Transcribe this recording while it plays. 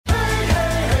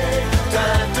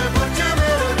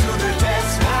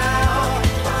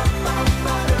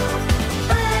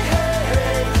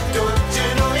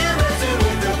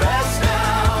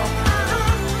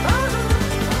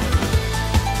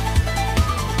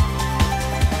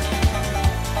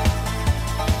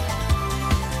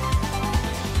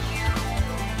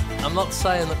I'm not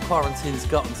saying that quarantine's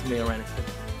gotten to me or anything,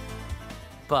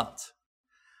 but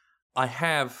I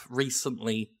have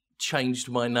recently changed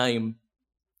my name,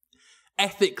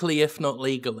 ethically if not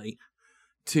legally,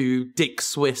 to Dick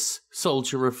Swiss,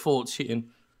 Soldier of Fortune.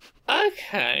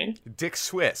 Okay. Dick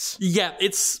Swiss. Yeah,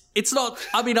 it's not,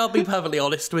 I mean, I'll be perfectly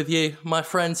honest with you, my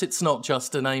friends, it's not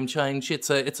just a name change, it's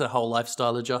a whole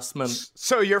lifestyle adjustment.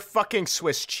 So you're fucking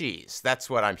Swiss cheese. That's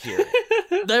what I'm hearing.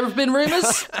 There have been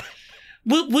rumours.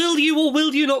 Will you or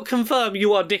will you not confirm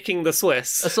you are dicking the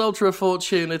Swiss? A Soldier of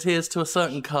Fortune adheres to a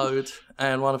certain code,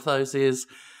 and one of those is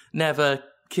never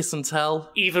kiss and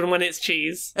tell. Even when it's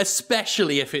cheese?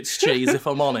 Especially if it's cheese, if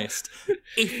I'm honest.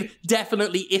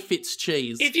 Definitely if it's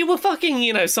cheese. If you were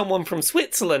fucking, someone from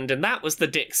Switzerland and that was the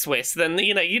Dick Swiss, then,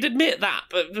 you'd admit that,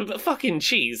 but fucking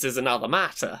cheese is another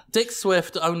matter. Dick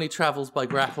Swift only travels by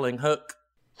grappling hook.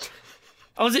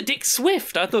 Oh, is it Dick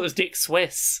Swift? I thought it was Dick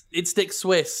Swiss. It's Dick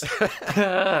Swiss.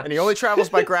 And he only travels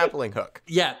by grappling hook.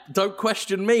 Yeah, don't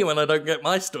question me when I don't get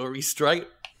my story straight.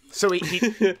 So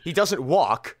he doesn't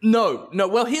walk. No.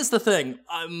 Well, here's the thing.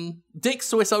 Dick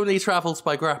Swiss only travels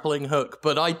by grappling hook,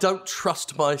 but I don't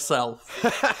trust myself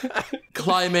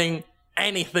climbing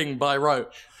anything by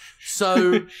rope.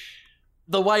 So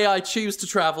the way I choose to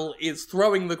travel is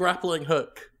throwing the grappling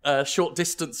hook a short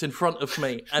distance in front of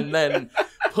me and then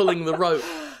pulling the rope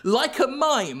like a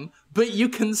mime, but you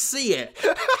can see it.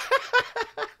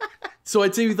 So I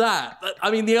do that. I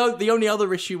mean, the only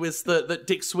other issue is that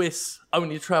Dick Swiss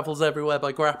only travels everywhere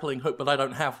by grappling hook, but I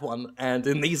don't have one. And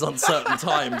in these uncertain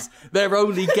times, they're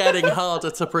only getting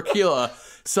harder to procure.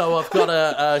 So I've got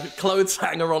a clothes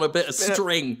hanger on a bit of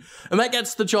string, and that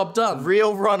gets the job done.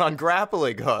 Real run on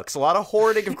grappling hooks. A lot of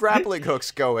hoarding of grappling hooks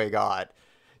going on.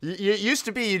 It used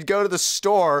to be you'd go to the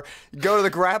store, you'd go to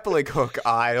the grappling hook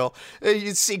aisle, and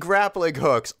you'd see grappling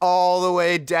hooks all the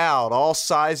way down, all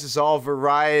sizes, all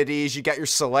varieties. You got your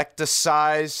select a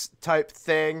size type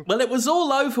thing. Well, it was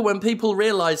all over when people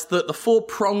realised that the 4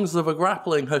 prongs of a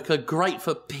grappling hook are great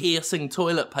for piercing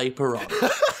toilet paper on.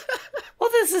 Well,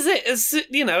 this is it.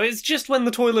 It's just when the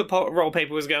toilet roll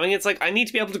paper was going, it's like, I need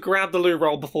to be able to grab the loo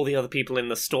roll before the other people in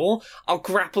the store. I'll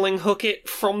grappling hook it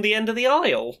from the end of the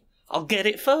aisle. I'll get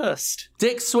it first.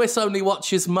 Dick Swiss only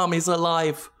watches Mummies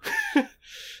Alive.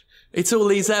 It's all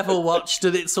he's ever watched,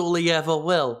 and it's all he ever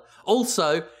will.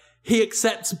 Also, he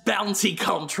accepts bounty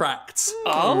contracts.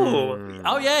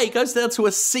 Oh Yeah, he goes down to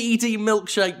a seedy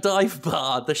milkshake dive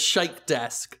bar, the Shake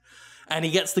Desk, and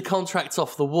he gets the contracts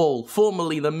off the wall,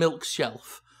 formerly the Milk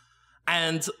Shelf.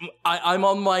 And I'm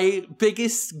on my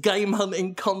biggest game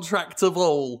hunting contract of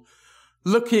all,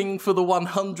 looking for the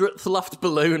 100th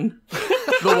Luftballon,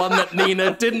 the one that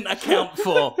Nina didn't account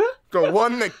for. The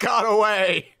one that got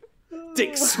away.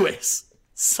 Dick Swiss,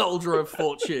 Soldier of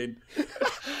Fortune.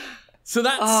 So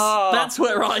that's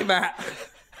where I'm at.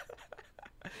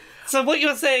 So what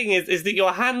you're saying is that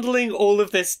you're handling all of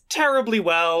this terribly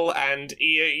well, and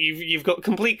you've got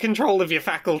complete control of your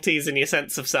faculties and your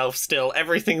sense of self still.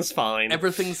 Everything's fine.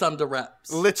 Everything's under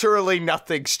wraps. Literally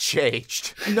nothing's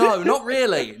changed. No, not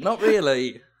really. Not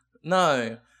really.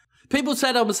 No. People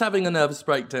said I was having a nervous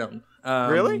breakdown.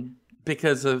 Really?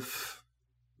 Because of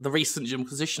the recent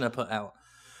Jimquisition I put out,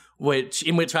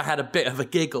 in which I had a bit of a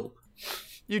giggle.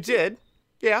 You did?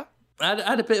 Yeah. I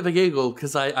had a bit of a giggle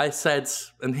because I said,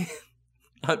 and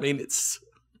I mean, it's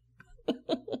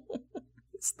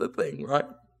the thing, right?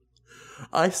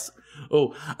 I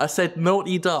said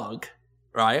naughty dog,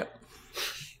 right?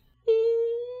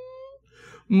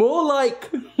 More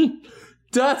like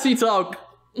dirty dog.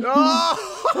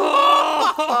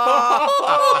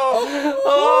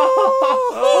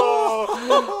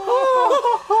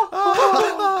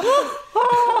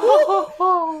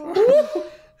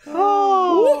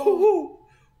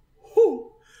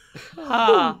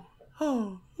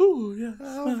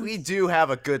 We do have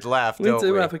a good laugh, don't we? We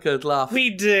do have a good laugh.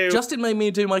 We do. Justin made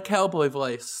me do my cowboy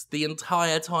voice the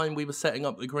entire time we were setting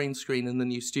up the green screen in the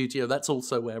new studio. That's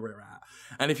also where we're at.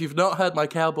 And if you've not heard my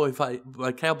cowboy voice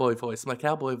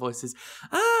is,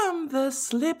 I'm the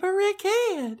slippery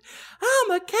kid.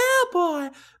 I'm a cowboy.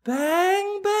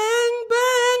 Bang, bang,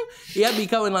 bang. He had me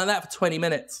going like that for 20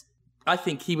 minutes. I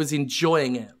think he was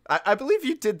enjoying it. I believe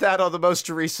you did that on the most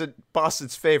recent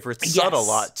Boston's Favorite Son a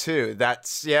lot, too.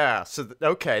 That's, yeah. So,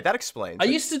 okay, that explains I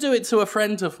used to do it to a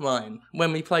friend of mine.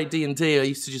 When we played D&D, I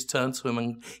used to just turn to him,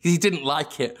 and he didn't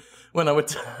like it when I would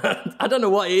turn. I don't know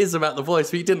what it is about the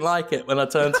voice, but he didn't like it when I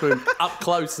turned to him up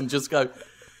close and just go,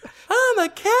 I'm a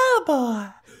cowboy.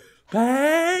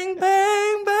 Bang,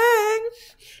 bang, bang.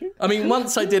 I mean,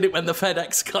 once I did it when the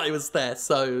FedEx guy was there,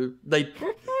 so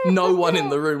no one in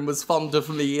the room was fond of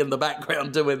me in the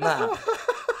background doing that.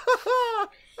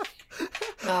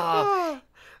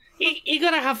 You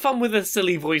gotta have fun with a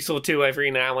silly voice or two every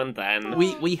now and then.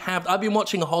 We have. I've been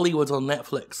watching Hollywood on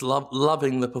Netflix,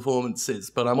 loving the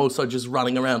performances, but I'm also just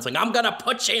running around saying, "I'm gonna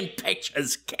put you in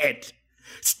pictures, kid."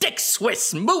 Dick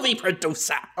Swiss, movie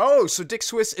producer. Oh, so Dick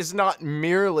Swiss is not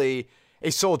merely a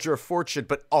soldier of fortune,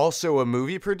 but also a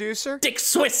movie producer? Dick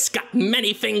Swiss got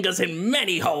many fingers in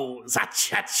many holes. I'll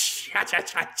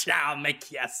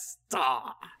make you a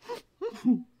star.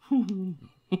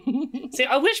 See,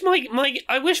 I wish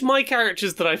my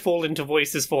characters that I fall into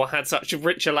voices for had such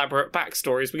rich, elaborate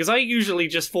backstories, because I usually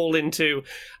just fall into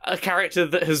a character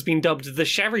that has been dubbed the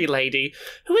Sherry Lady,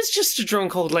 who is just a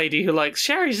drunk old lady who likes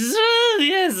sherry. She says, "Oh,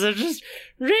 yes, I just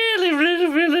really, really,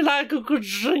 really like a good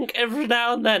drink every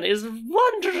now and then. It's a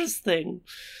wondrous thing."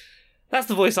 That's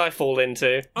the voice I fall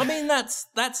into. I mean, that's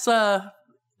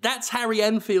Harry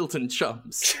Enfield and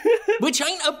Chums, which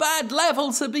ain't a bad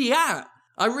level to be at.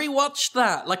 I rewatched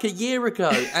that like a year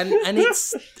ago, and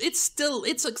it's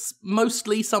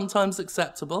mostly sometimes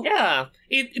acceptable. Yeah,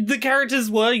 the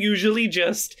characters were usually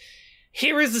just,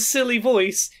 here is a silly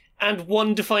voice and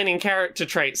one defining character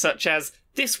trait, such as,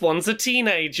 this one's a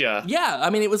teenager. Yeah, I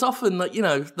mean, it was often like,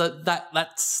 that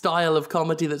style of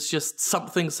comedy that's just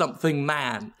something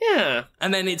man. Yeah.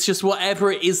 And then it's just whatever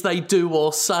it is they do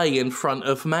or say in front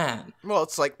of man. Well,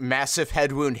 it's like Massive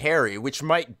Head Wound Harry, which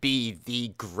might be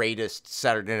the greatest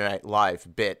Saturday Night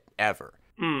Live bit ever.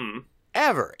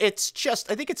 Ever. It's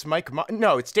just, I think it's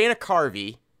it's Dana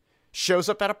Carvey shows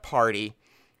up at a party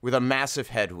with a massive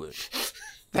head wound.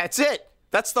 That's it.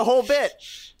 That's the whole bit.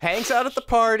 Hangs out at the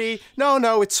party.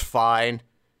 No, it's fine.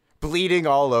 Bleeding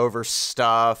all over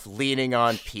stuff, leaning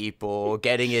on people,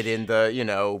 getting it in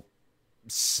the,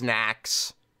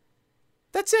 snacks.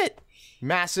 That's it.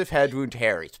 Massive head wound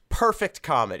Harry. It's perfect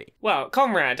comedy. Well,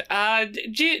 Conrad,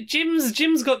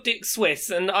 Jim's got Dick Swiss,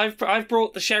 and I've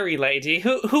brought the Sherry Lady.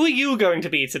 Who are you going to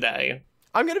be today?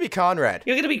 I'm going to be Conrad.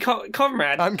 You're going to be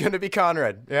Conrad? I'm going to be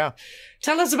Conrad, yeah.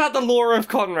 Tell us about the lore of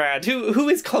Conrad. Who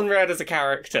is Conrad as a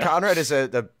character? Conrad is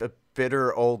a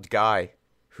bitter old guy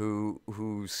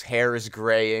whose hair is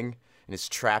graying and is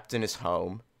trapped in his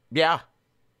home. Yeah,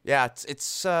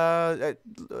 it's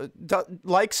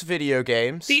likes video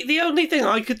games. The only thing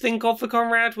I could think of for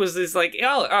Conrad was this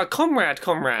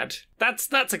Conrad.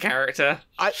 That's a character.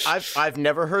 I've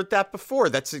never heard that before.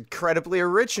 That's incredibly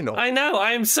original. I know.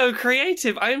 I am so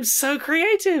creative.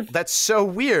 That's so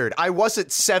weird. I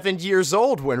wasn't 7 years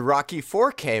old when Rocky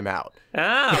IV came out.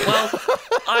 Well,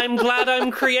 I'm glad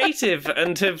I'm creative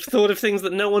and have thought of things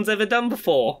that no one's ever done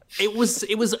before. It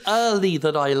was early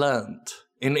that I learned.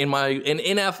 In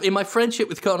my friendship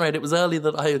with Conrad, it was early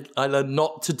that I learned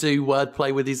not to do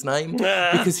wordplay with his name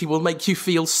because he will make you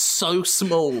feel so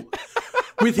small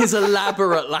with his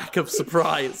elaborate lack of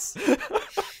surprise.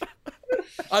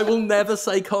 I will never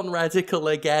say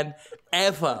Conradical again,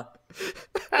 ever.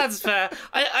 That's fair.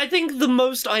 I think the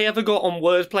most I ever got on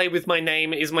wordplay with my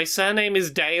name is my surname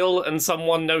is Dale, and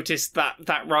someone noticed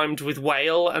that rhymed with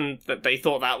whale, and that they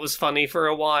thought that was funny for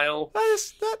a while.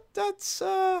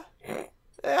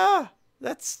 Yeah,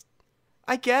 that's...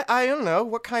 I don't know,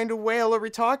 what kind of whale are we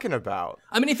talking about?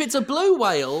 I mean, if it's a blue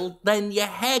whale, then your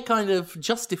hair kind of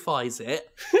justifies it,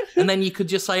 and then you could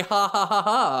just say, ha ha ha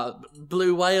ha,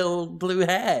 blue whale, blue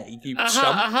hair, you chump.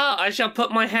 I shall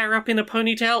put my hair up in a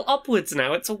ponytail upwards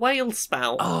now, it's a whale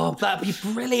spout. Oh, that'd be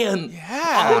brilliant.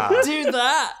 Yeah. I'll do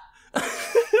that.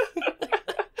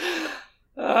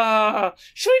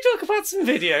 Should we talk about some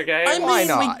video games? I mean, Why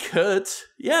not? we could,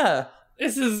 yeah.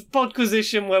 This is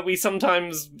Podquisition, where we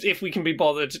sometimes, if we can be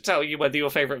bothered, to tell you whether your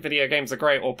favourite video games are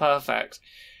great or perfect.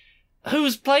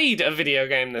 Who's played a video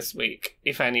game this week,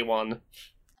 if anyone?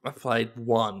 I played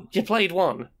one. You played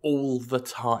one? All the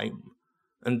time.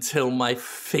 Until my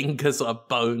fingers are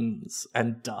bones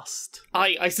and dust.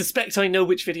 I suspect I know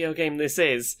which video game this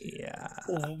is. Yeah.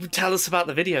 Tell us about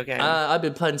the video game. I've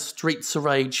been playing Streets of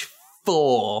Rage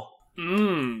 4.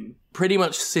 Pretty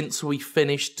much since we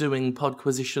finished doing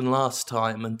Podquisition last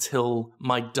time until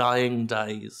my dying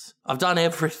days. I've done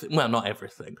everything. Well, not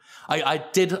everything. I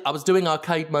was doing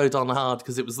arcade mode on hard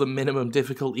because it was the minimum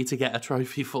difficulty to get a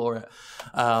trophy for it.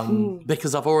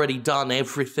 Because I've already done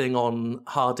everything on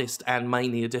hardest and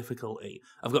mania difficulty.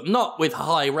 I've got, not with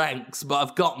high ranks, but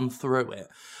I've gotten through it.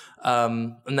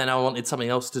 And then I wanted something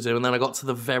else to do. And then I got to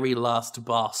the very last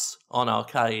boss on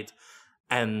arcade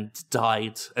and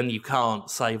died, and you can't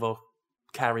save or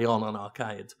carry on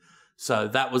arcade. So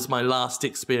that was my last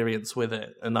experience with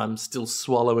it, and I'm still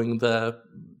swallowing the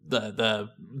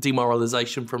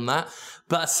demoralization from that.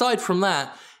 But aside from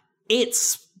that,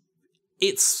 it's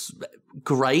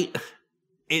great.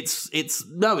 It's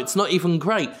not even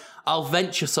great. I'll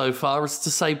venture so far as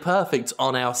to say perfect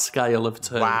on our scale of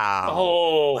 2. Wow.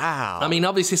 Oh. Wow. I mean,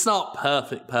 obviously it's not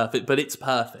perfect, but it's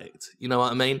perfect. You know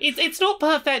what I mean? It's not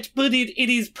perfect, but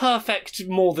it is perfect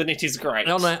more than it is great.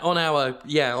 On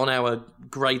our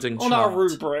grading chart. On our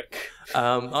rubric.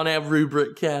 On our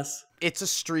rubric, yes. It's a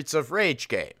Streets of Rage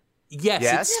game. Yes,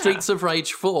 Yes? it's Streets of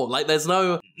Rage 4. Like, there's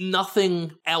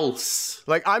nothing else.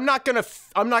 Like, I'm not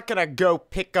gonna go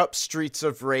pick up Streets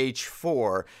of Rage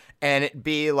 4 and it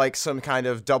be like some kind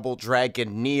of Double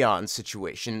Dragon Neon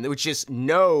situation, which is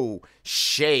no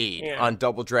shade on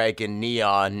Double Dragon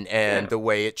Neon and the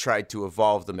way it tried to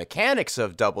evolve the mechanics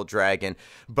of Double Dragon,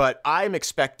 but I'm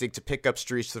expecting to pick up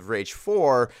Streets of Rage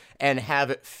 4 and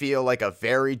have it feel like a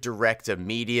very direct,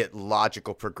 immediate,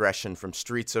 logical progression from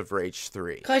Streets of Rage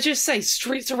 3. Can I just say,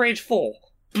 Streets of Rage 4,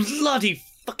 bloody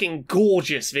fucking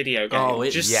gorgeous video game. Oh,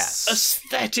 just yes.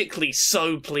 aesthetically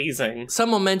so pleasing.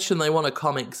 Someone mentioned they want a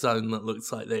comic zone that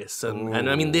looks like this, and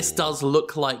I mean, this does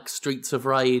look like Streets of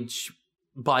Rage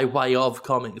by way of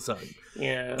comic zone.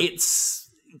 Yeah.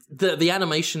 It's the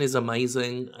animation is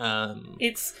amazing.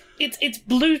 It's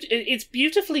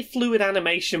beautifully fluid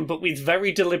animation, but with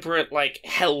very deliberate, like,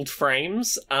 held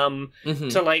frames,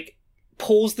 to, like,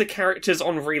 pause the characters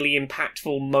on really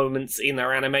impactful moments in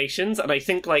their animations, and I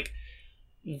think, like,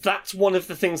 that's one of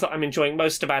the things that I'm enjoying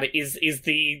most about it is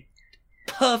the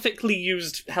perfectly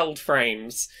used held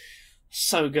frames.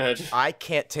 So good. I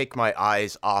can't take my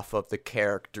eyes off of the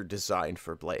character design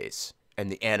for Blaze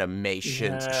and the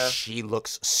animations. Yeah. She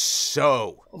looks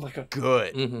so Oh my god.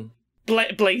 good. Mm-hmm.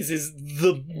 Blaze is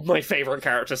my favourite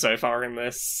character so far in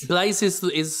this. Blaze is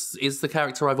the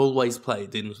character I've always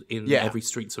played in every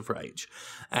Streets of Rage,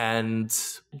 and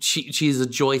she's a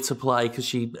joy to play because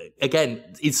she again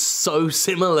is so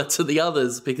similar to the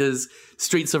others, because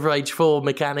Streets of Rage 4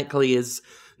 mechanically is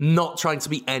not trying to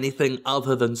be anything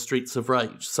other than Streets of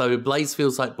Rage. So Blaze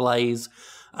feels like Blaze,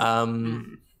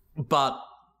 but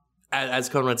as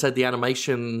Conrad said, the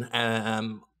animation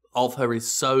of her is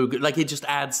so good. Like, it just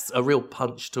adds a real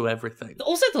punch to everything.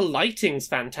 Also, the lighting's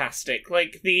fantastic.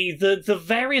 Like, the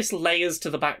various layers to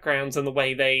the backgrounds and the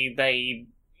way they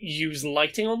use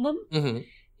lighting on them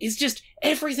is just,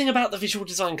 everything about the visual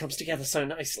design comes together so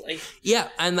nicely. Yeah,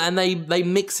 and they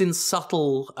mix in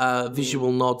subtle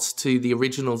visual nods to the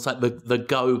originals, like the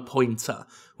go pointer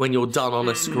when you're done on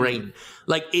a screen.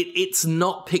 Like, it's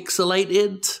not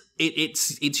pixelated.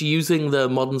 It's using the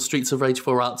modern Streets of Rage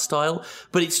 4 art style,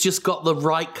 but it's just got the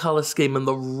right color scheme and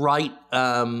the right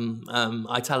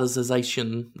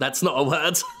italicization. That's not a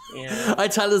word. Yeah.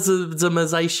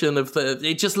 Italicization of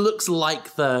it just looks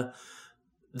like that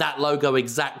logo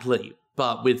exactly,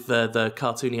 but with the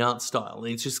cartoony art style.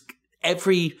 It's just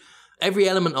every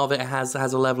element of it has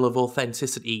a level of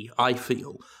authenticity, I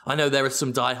feel. I know there are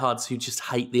some diehards who just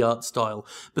hate the art style,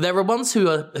 but there are ones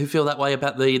who feel that way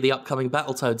about the upcoming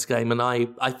Battletoads game, and I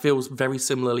feel very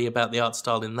similarly about the art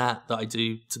style in that I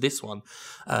do to this one,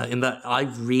 in that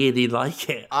I really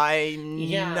like it. I'm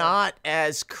not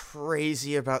as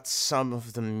crazy about some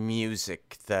of the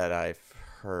music that I've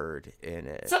heard in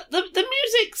it. So the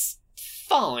music's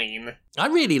fine. I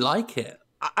really like it.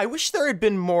 I wish there had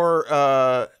been more,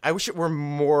 I wish it were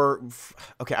more,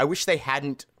 okay, I wish they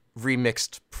hadn't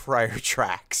remixed prior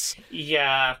tracks.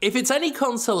 Yeah. If it's any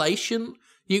consolation,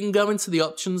 you can go into the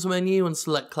options menu and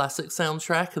select classic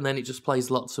soundtrack, and then it just plays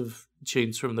lots of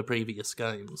tunes from the previous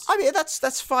games. I mean,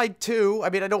 that's fine too. I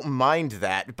mean, I don't mind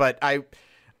that, but I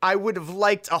would have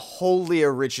liked a wholly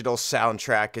original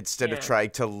soundtrack instead of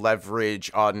trying to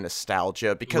leverage on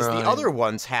nostalgia, because the other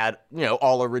ones had,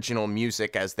 all original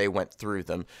music as they went through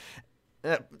them.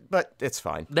 But it's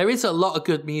fine. There is a lot of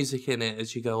good music in it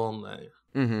as you go on, though.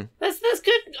 Mm-hmm. There's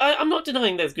good. I'm not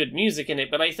denying there's good music in it,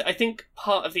 but I think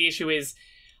part of the issue is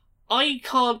I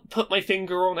can't put my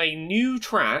finger on a new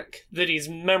track that is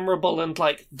memorable and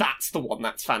like, that's the one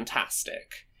that's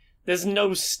fantastic. There's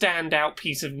no standout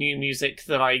piece of new music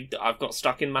that I've got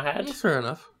stuck in my head. That's fair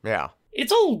enough. Yeah.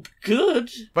 It's all good.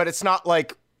 But it's not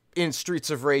like in Streets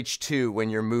of Rage 2 when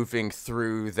you're moving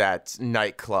through that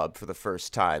nightclub for the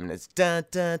first time and it's da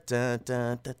da da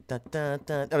da da da da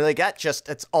da. I mean, like,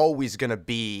 it's always gonna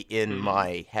be in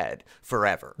my head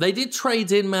forever. They did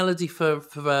trade in melody for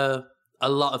a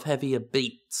lot of heavier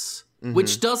beats,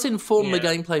 which does inform the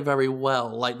gameplay very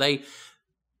well. Like,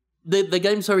 the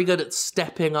game's very good at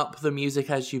stepping up the music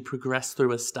as you progress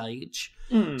through a stage.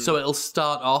 So it'll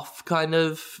start off kind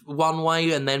of one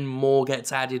way, and then more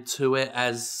gets added to it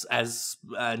as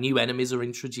new enemies are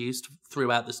introduced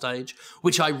throughout the stage,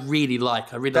 which I really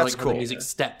like. I really like how the music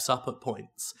steps up at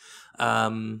points.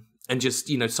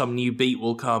 just, some new beat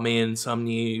will come in, some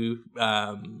new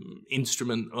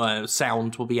instrument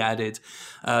sound will be added.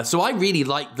 So I really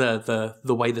like the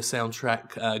way the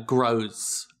soundtrack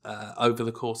grows over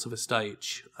the course of a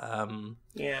stage.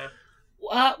 Yeah.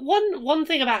 One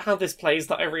thing about how this plays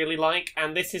that I really like,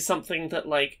 and this is something that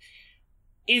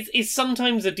is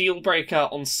sometimes a deal breaker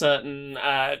on certain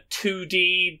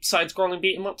 2D side-scrolling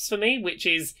beat-em-ups for me, which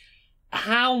is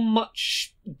how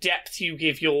much depth you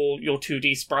give your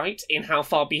 2D sprite in how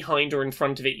far behind or in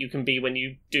front of it you can be when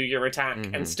you do your attack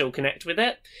and still connect with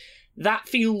it. That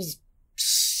feels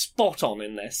spot on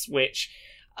in this, which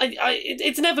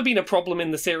it's never been a problem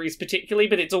in the series particularly,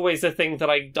 but it's always a thing that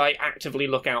I actively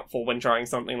look out for when trying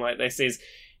something like this is,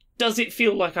 does it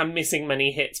feel like I'm missing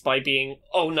many hits by being,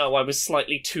 oh no, I was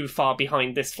slightly too far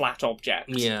behind this flat object?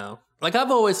 Yeah.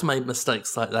 I've always made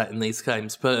mistakes like that in these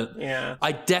games, but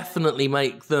I definitely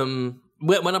make them...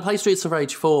 When I play Streets of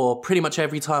Rage 4, pretty much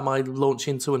every time I launch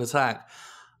into an attack,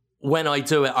 when I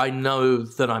do it, I know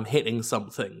that I'm hitting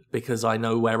something because I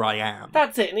know where I am.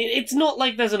 That's it. It's not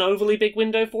like there's an overly big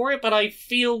window for it, but I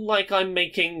feel like I'm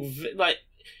making...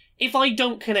 if I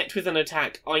don't connect with an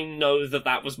attack, I know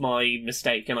that was my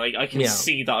mistake, and I can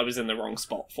see that I was in the wrong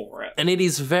spot for it. And it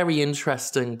is very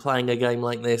interesting playing a game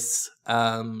like this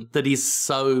that is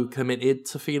so committed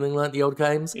to feeling like the old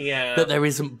games that there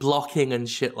isn't blocking and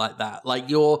shit like that. Like,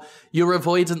 your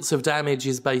avoidance of damage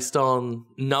is based on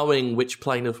knowing which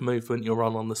plane of movement you're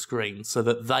on the screen so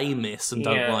that they miss and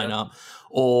don't line up,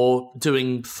 or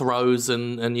doing throws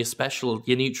and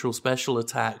your neutral special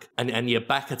attack and your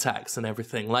back attacks and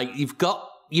everything. Like, you've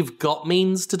got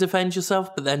means to defend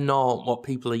yourself, but they're not what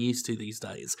people are used to these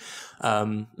days.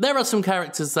 There are some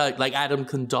characters that, like Adam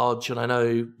can dodge, and I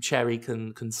know Cherry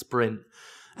can sprint.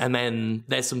 And then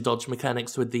there's some dodge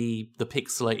mechanics with the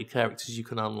pixelated characters you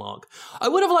can unlock. I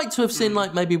would have liked to have seen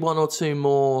maybe one or two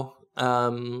more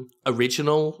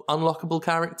original unlockable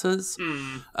characters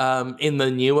in the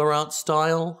newer art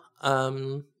style.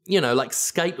 Like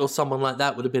Skate or someone like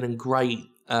that would have been a great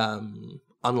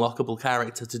unlockable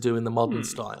character to do in the modern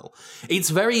style. It's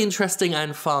very interesting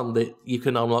and fun that you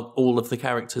can unlock all of the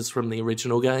characters from the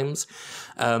original games,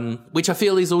 which I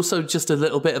feel is also just a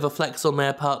little bit of a flex on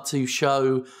their part to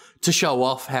show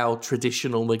off how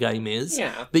traditional the game is.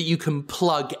 Yeah. That you can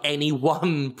plug any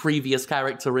one previous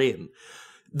character in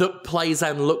that plays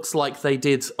and looks like they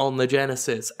did on the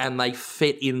Genesis, and they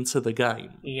fit into the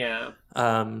game. Yeah.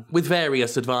 With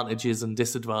various advantages and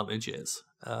disadvantages.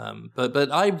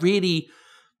 But I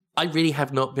really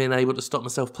have not been able to stop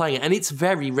myself playing it. And it's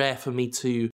very rare for me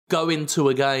to go into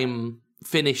a game,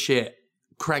 finish it,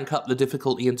 crank up the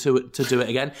difficulty to do it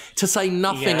again. To say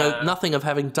nothing of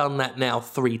having done that now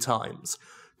 3 times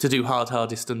to do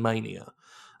Hardest and Mania.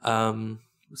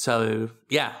 So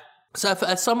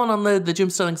if someone on the Jim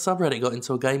Sterling subreddit got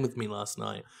into a game with me last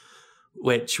night,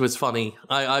 which was funny.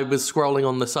 I was scrolling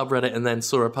on the subreddit and then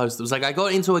saw a post that was like, I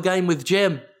got into a game with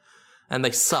Jim, and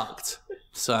they sucked.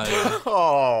 So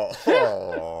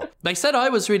they said I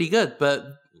was really good, but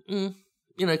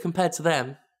compared to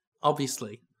them,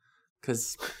 obviously,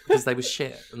 because they were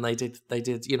shit, and they did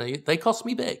they cost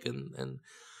me big,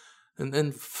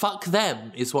 and fuck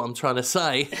them is what I'm trying to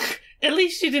say. At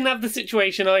least you didn't have the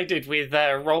situation I did with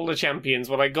Roller Champions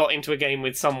when I got into a game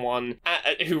with someone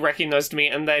who recognised me,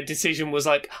 and their decision was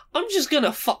like, I'm just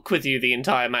gonna fuck with you the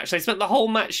entire match. They spent the whole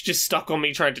match just stuck on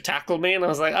me trying to tackle me, and I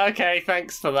was like, okay,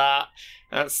 thanks for that.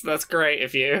 That's great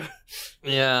of you.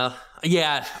 Yeah.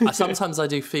 Sometimes I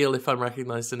do feel if I'm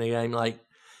recognised in a game, like,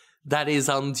 that is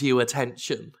undue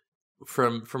attention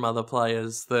from other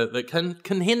players that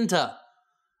can hinder,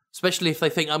 especially if they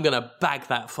think I'm gonna bag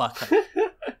that fucker.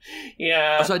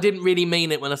 Yeah. So I didn't really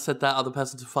mean it when I said that other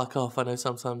person to fuck off. I know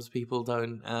sometimes people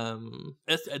don't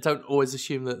always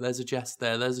assume that there's a jest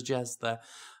there. There's a jest there.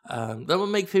 That will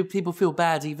make people feel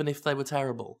bad even if they were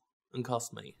terrible and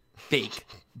cost me. Big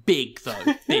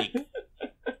though. Big.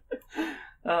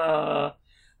 But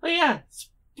yeah, it's a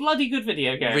bloody good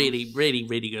video game. Really, really,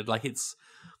 really good. Like, it's,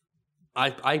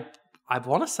 I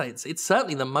want to say it's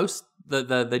certainly the most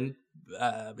the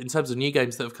in terms of new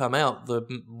games that have come out, the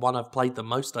one I've played the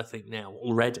most, I think, now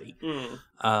already.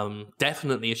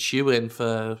 Definitely a shoo-in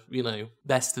for,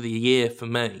 best of the year for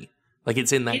me. Like,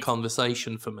 it's in that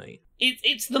conversation for me.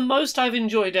 It's the most I've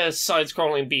enjoyed a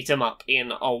side-scrolling beat-em-up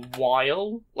in a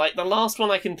while. Like, the last one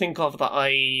I can think of that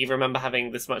I remember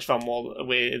having this much fun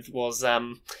with was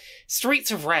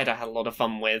Streets of Red. I had a lot of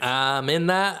fun with. In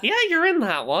that? Yeah, you're in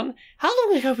that one. How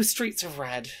long ago was Streets of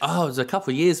Red? Oh, it was a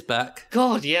couple of years back.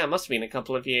 God, yeah, it must have been a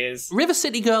couple of years. River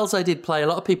City Girls I did play. A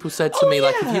lot of people said to me,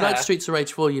 like, if you like Streets of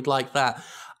Rage 4, you'd like that.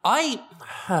 I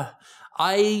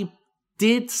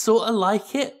did sort of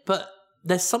like it, but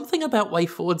there's something about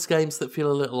WayForward's games that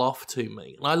feel a little off to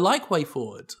me. I like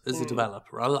WayForward as a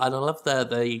developer. I love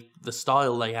the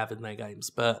style they have in their games,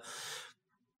 but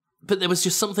there was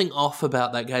just something off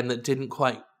about that game that didn't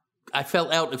quite... I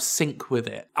felt out of sync with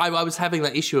it. I was having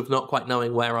that issue of not quite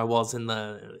knowing where I was on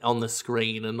the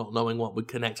screen and not knowing what would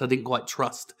connect. I didn't quite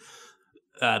trust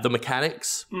the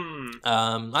mechanics.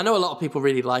 I know a lot of people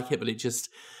really like it, but it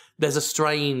just... There's a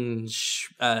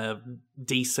strange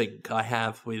desync I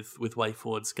have with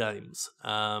WayForward's games.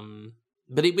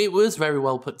 But it was very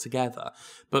well put together.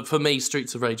 But for me,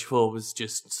 Streets of Rage 4 was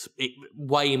just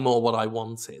way more what I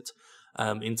wanted.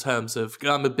 In terms of,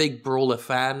 I'm a big brawler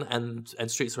fan, and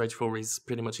Streets of Rage 4 is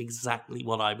pretty much exactly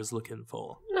what I was looking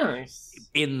for. Nice.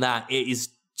 In that it is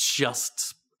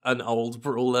just an old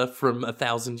brawler from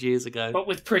 1,000 years ago. But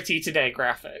with pretty today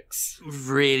graphics.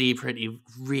 Really pretty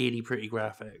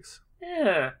graphics.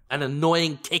 Yeah. And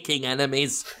annoying kicking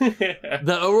enemies. They're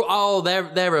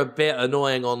a bit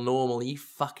annoying on normal. You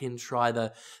fucking try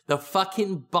the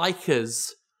fucking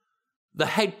bikers. The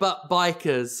headbutt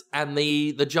bikers and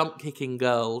the jump kicking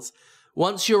girls.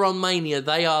 Once you're on Mania,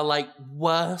 they are like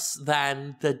worse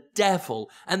than the devil.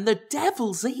 And the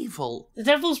devil's evil. The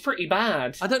devil's pretty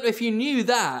bad. I don't know if you knew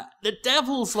that. The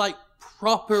devil's like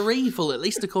proper evil, at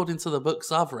least according to the books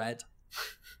I've read.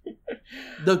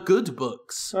 The good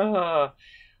books. Who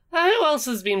else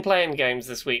has been playing games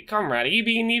this week? Comrade, you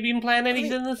been playing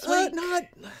anything this week?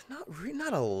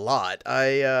 Not a lot.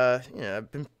 I've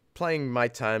been playing my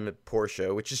time at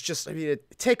Porsche, which is just,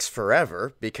 it takes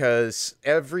forever because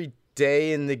every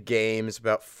day in the game is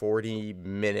about 40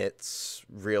 minutes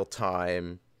real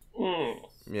time.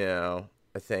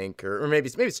 I think, or maybe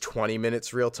it's 20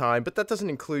 minutes real time, but that doesn't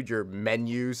include your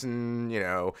menus and,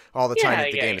 all the time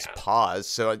that the game is paused.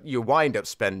 So you wind up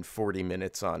spending 40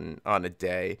 minutes on a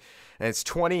day, and it's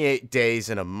 28 days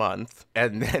in a month,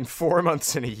 and then 4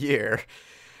 months in a year.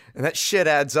 And that shit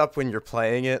adds up when you're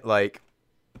playing it, like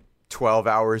 12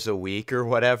 hours a week or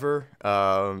whatever. So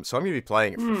I'm going to be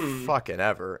playing it for fucking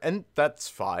ever, and that's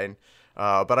fine.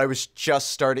 But I was just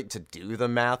starting to do the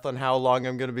math on how long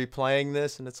I'm going to be playing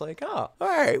this, and it's like, all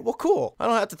right, well, cool. I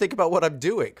don't have to think about what I'm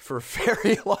doing for a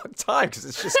very long time because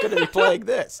it's just going to be playing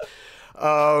this.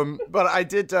 But I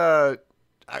did... I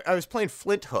was playing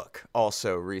Flint Hook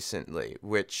also recently,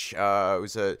 which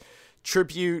was a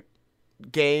Tribute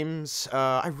Games.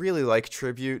 I really like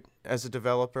Tribute as a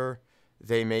developer.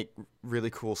 They make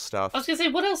really cool stuff. I was going to say,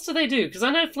 what else do they do? Because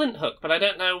I know Flint Hook, but I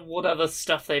don't know what other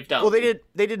stuff they've done. Well,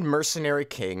 they did Mercenary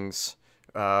Kings,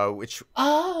 which...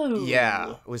 Oh!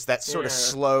 Yeah, was that sort of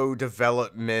slow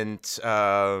development,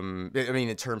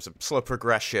 in terms of slow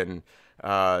progression,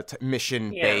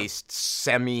 mission-based,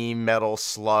 semi-Metal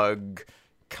Slug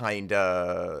kind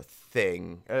of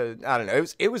thing. I don't know,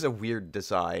 it was a weird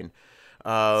design.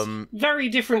 Very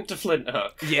different to Flint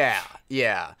Hook. Yeah.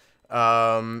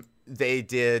 They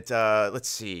did, let's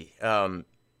see, did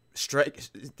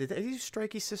they do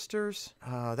Strikey Sisters?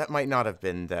 That might not have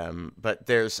been them, but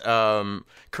there's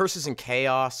Curses and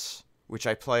Chaos, which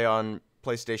I play on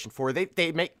PlayStation 4.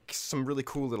 They make some really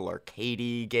cool little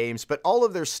arcadey games, but all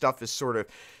of their stuff is sort of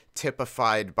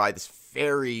typified by this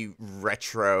very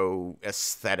retro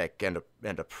aesthetic and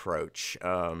approach.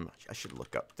 I should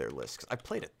look up their list, because I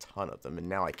played a ton of them, and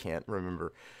now I can't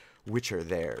remember which are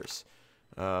theirs.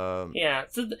 So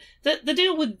the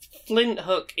deal with Flint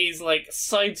Hook is like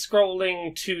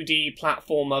side-scrolling 2D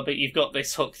platformer, but you've got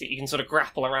this hook that you can sort of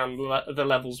grapple around the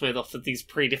levels with off of these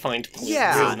predefined points.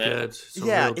 Yeah, it's a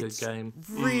real good game.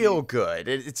 Real good.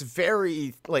 It's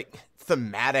very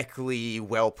thematically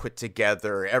well put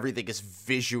together. Everything is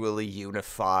visually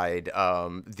unified.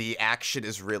 The action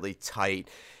is really tight.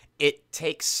 It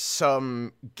takes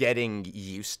some getting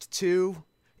used to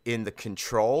in the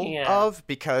control of,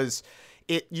 because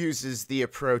it uses the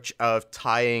approach of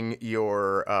tying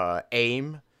your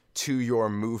aim to your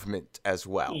movement as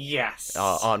well. Yes.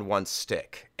 On one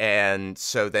stick. And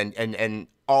so then, and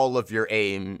all of your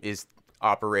aim is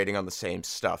operating on the same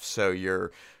stuff. So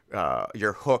your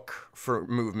hook for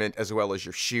movement as well as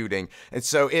your shooting. And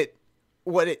so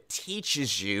what it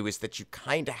teaches you is that you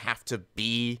kind of have to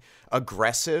be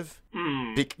aggressive,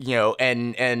 and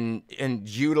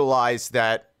utilize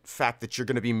that fact that you're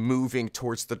going to be moving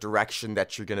towards the direction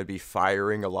that you're going to be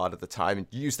firing a lot of the time, and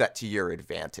use that to your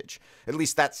advantage. At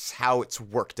least that's how it's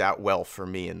worked out well for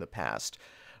me in the past.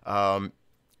 But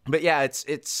yeah,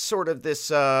 it's sort of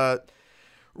this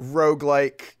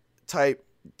roguelike type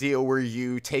deal where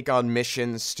you take on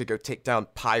missions to go take down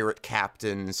pirate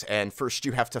captains, and first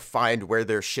you have to find where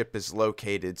their ship is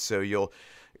located, so you'll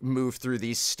move through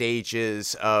these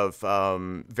stages of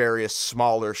various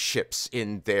smaller ships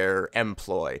in their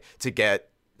employ to get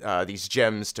these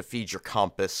gems to feed your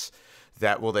compass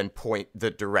that will then point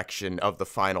the direction of the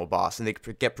final boss. And they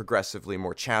get progressively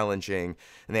more challenging,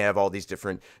 and they have all these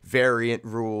different variant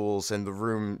rules, and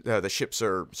the ships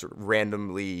are sort of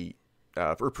randomly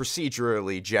or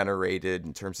procedurally generated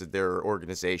in terms of their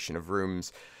organization of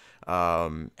rooms.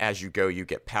 As you go, you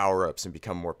get power-ups and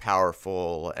become more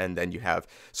powerful, and then you have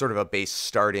sort of a base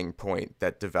starting point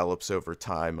that develops over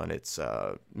time on its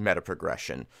meta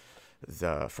progression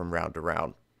from round to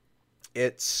round.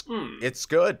 It's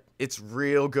good. It's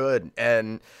real good.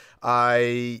 And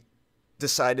I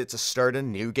decided to start a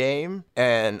new game,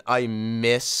 and I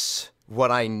miss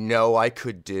what I know I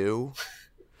could do.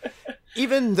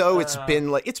 Even though it's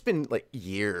been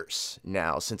years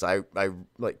now since I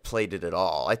played it at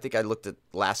all. I think I looked at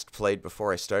last played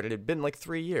before I started. It'd been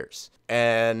 3 years.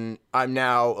 And I'm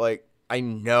now I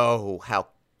know how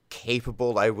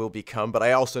capable I will become, but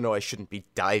I also know I shouldn't be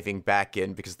diving back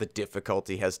in because the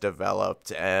difficulty has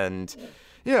developed, and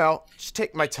just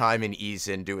take my time and ease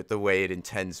into it the way it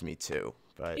intends me to.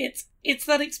 But it's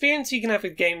that experience you can have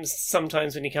with games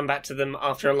sometimes when you come back to them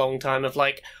after a long time of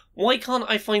why can't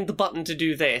I find the button to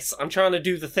do this? I'm trying to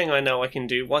do the thing I know I can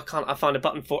do. Why can't I find a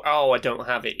button for, I don't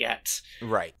have it yet.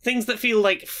 Right. Things that feel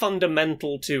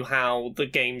fundamental to how the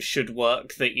game should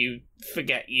work that you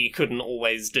forget you couldn't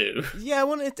always do. Yeah,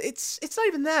 well, it's not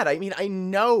even that. I mean, I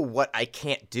know what I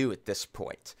can't do at this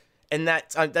point. And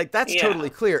that's totally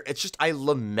clear. It's just I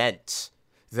lament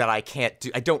that I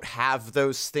don't have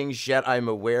those things yet. I'm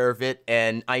aware of it,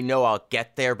 and I know I'll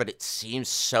get there, but it seems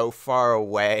so far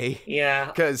away. Yeah.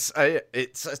 Because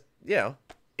it's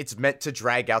meant to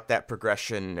drag out that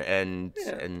progression,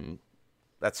 and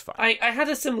that's fine. I had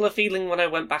a similar feeling when I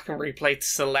went back and replayed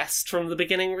Celeste from the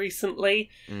beginning recently,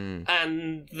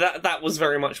 and that was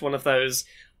very much one of those.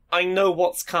 I know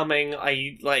what's coming.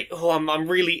 I'm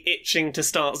really itching to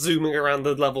start zooming around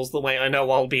the levels the way I know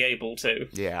I'll be able to.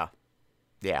 Yeah.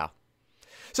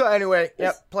 So anyway,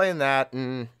 playing that,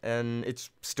 and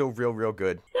it's still real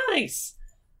good. Nice.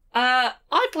 I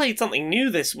played something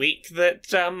new this week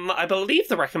that I believe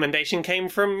the recommendation came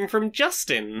from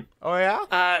Justin. Oh yeah?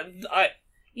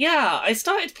 I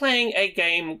started playing a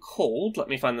game called, let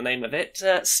me find the name of it,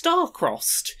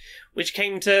 Starcrossed, which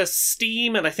came to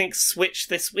Steam and I think Switch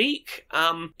this week.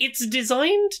 It's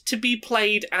designed to be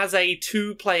played as a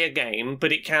 2-player game,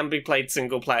 but it can be played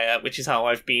single player, which is how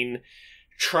I've been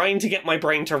trying to get my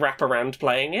brain to wrap around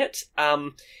playing it.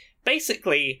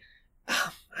 Basically,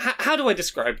 how do I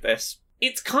describe this?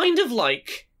 It's kind of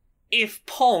like if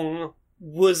Pong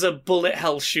was a bullet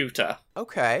hell shooter.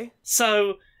 Okay.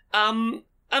 So,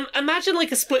 imagine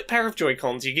a split pair of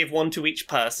Joy-Cons. You give one to each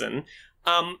person.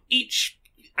 Each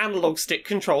analog stick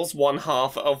controls one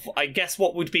half of, I guess,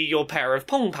 what would be your pair of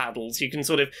Pong paddles. You can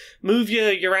sort of move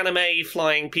your anime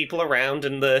flying people around,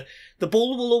 and the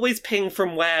ball will always ping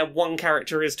from where one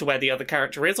character is to where the other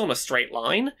character is on a straight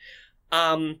line.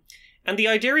 And the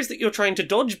idea is that you're trying to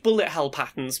dodge bullet hell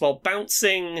patterns while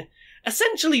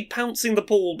essentially bouncing the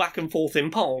ball back and forth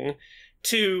in Pong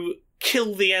to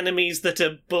kill the enemies that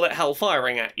are bullet hell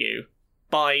firing at you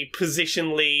by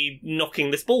positionally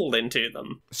knocking this ball into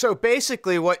them. So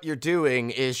basically what you're doing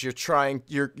is you're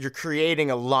creating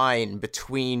a line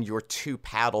between your two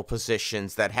paddle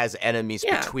positions that has enemies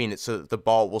between it so that the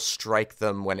ball will strike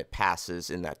them when it passes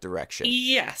in that direction.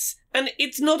 Yes. And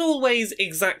it's not always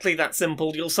exactly that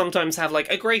simple. You'll sometimes have,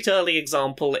 a great early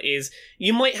example is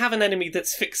you might have an enemy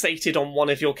that's fixated on one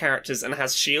of your characters and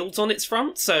has shields on its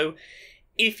front, so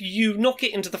if you knock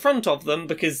it into the front of them,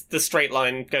 because the straight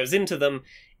line goes into them,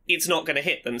 it's not going to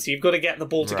hit them. So you've got to get the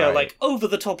ball to go, over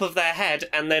the top of their head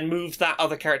and then move that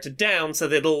other character down so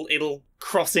that it'll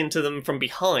cross into them from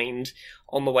behind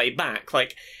on the way back.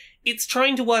 It's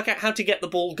trying to work out how to get the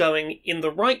ball going in the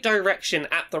right direction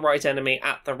at the right enemy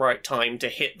at the right time to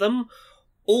hit them,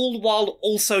 all while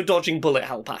also dodging bullet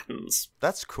hell patterns.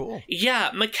 That's cool.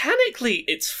 Yeah, mechanically,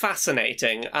 it's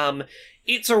fascinating.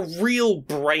 It's a real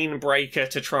brain breaker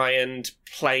to try and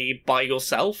play by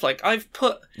yourself. I've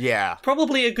put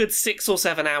probably a good 6 or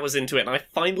 7 hours into it, and I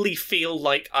finally feel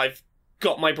like I've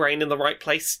got my brain in the right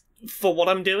place for what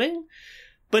I'm doing.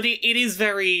 But it is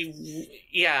very,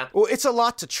 Well, it's a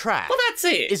lot to track. Well, that's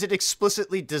it. Is it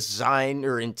explicitly designed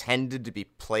or intended to be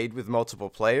played with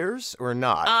multiple players, or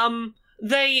not? On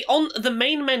the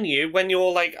main menu, when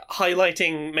you're,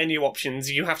 highlighting menu options,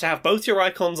 you have to have both your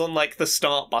icons on, the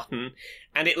start button,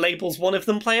 and it labels one of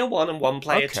them player 1 and one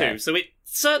player 2. So it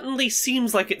certainly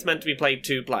seems like it's meant to be played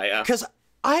 2-player. Because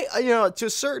to a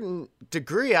certain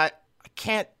degree, I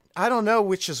can't I don't know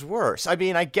which is worse. I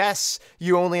mean, I guess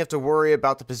you only have to worry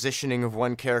about the positioning of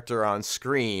one character on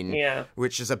screen, Yeah.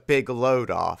 which is a big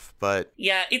load off, but...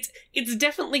 Yeah, it's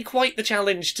definitely quite the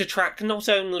challenge to track not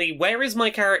only where is my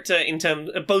character in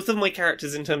terms, both of my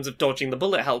characters in terms of dodging the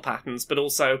bullet hell patterns, but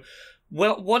also,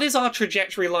 well, what is our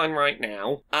trajectory line right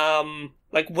now?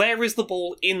 Like, where is the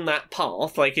ball in that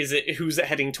path? Like, who's it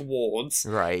heading towards?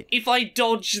 Right. If I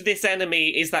dodge this enemy,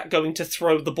 is that going to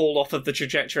throw the ball off of the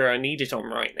trajectory I need it on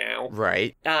right now?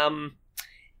 Right.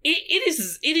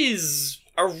 It is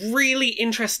a really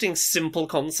interesting, simple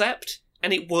concept,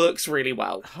 and it works really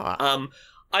well. Huh.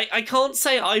 I can't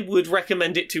say I would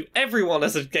recommend it to everyone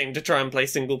as a game to try and play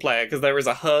single player, because there is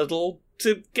a hurdle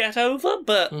to get over,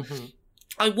 but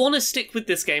I want to stick with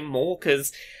this game more,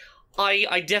 because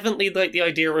I definitely like the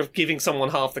idea of giving someone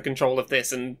half the control of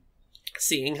this and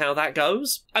seeing how that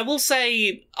goes. I will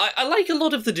say, I like a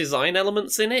lot of the design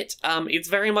elements in it. It's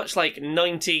very much like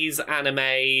 90s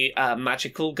anime,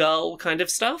 magical girl kind of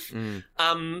stuff.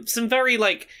 Some very,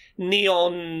 like,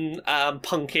 neon,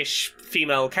 punkish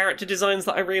female character designs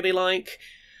that I really like.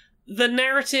 The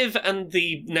narrative and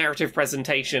the narrative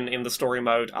presentation in the story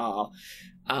mode are,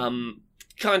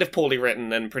 kind of poorly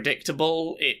written and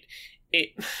predictable.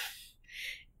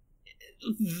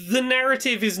 The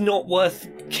narrative is not worth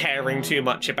caring too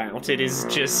much about. It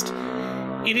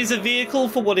is a vehicle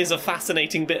for what is a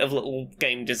fascinating bit of little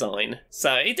game design.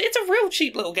 So it's a real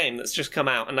cheap little game that's just come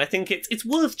out, and I think it's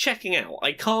worth checking out.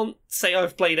 I can't say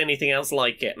I've played anything else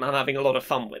like it, and I'm having a lot of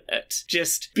fun with it.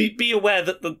 Just be aware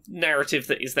that the narrative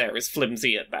that is there is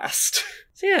flimsy at best.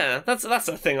 So yeah, that's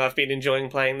a thing I've been enjoying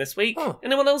playing this week. Oh.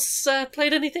 Anyone else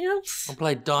played anything else? I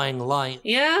played Dying Light.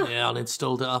 Yeah? Yeah, I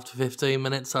uninstalled it after 15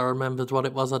 minutes. I remembered what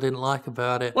it was I didn't like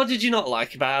about it. What did you not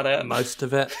like about it? Most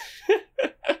of it.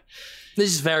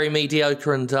 This is very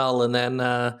mediocre and dull, and then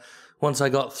once I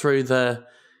got through the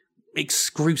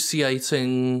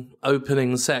excruciating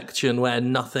opening section where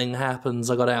nothing happens,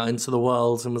 I got out into the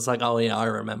world and was like, oh yeah, I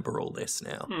remember all this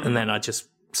now. And then I just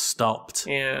stopped.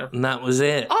 Yeah. And that was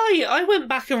it. I went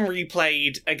back and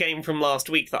replayed a game from last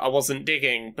week that I wasn't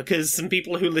digging, because some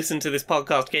people who listen to this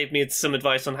podcast gave me some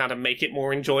advice on how to make it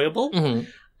more enjoyable.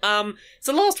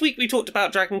 So last week we talked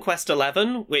about Dragon Quest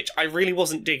XI, which I really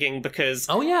wasn't digging because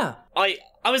Oh yeah. I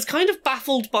was kind of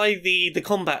baffled by the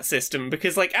combat system,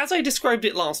 because, like, as I described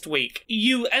it last week,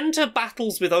 you enter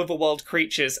battles with overworld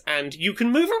creatures and you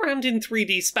can move around in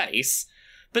 3D space,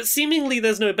 but seemingly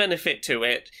there's no benefit to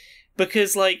it,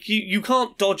 because, like, you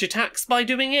can't dodge attacks by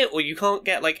doing it, or you can't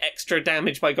get, like, extra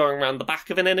damage by going around the back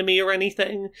of an enemy or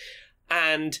anything.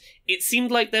 And it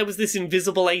seemed like there was this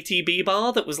invisible ATB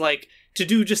bar that was like, to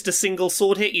do just a single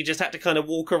sword hit, you just had to kind of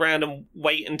walk around and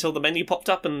wait until the menu popped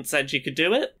up and said you could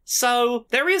do it. So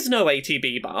there is no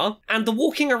ATB bar, and the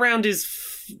walking around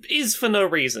is for no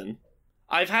reason.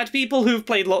 I've had people who've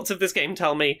played lots of this game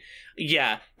tell me,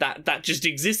 yeah, that just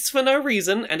exists for no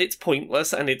reason, and it's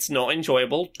pointless, and it's not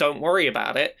enjoyable, don't worry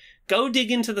about it. Go dig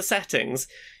into the settings.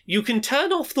 You can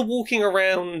turn off the walking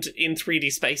around in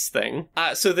 3D space thing,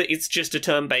 so that it's just a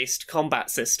turn-based combat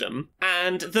system.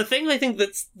 And the thing I think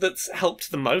that's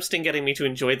helped the most in getting me to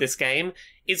enjoy this game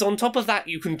is, on top of that,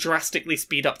 you can drastically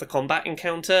speed up the combat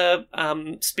encounter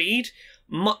speed,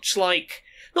 much like,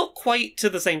 not quite to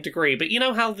the same degree, but you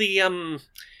know how the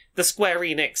Square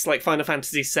Enix, like, Final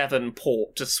Fantasy VII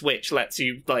port to Switch lets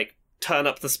you, like, turn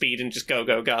up the speed and just go.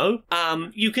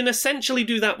 You can essentially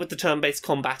do that with the turn-based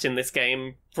combat in this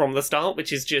game from the start,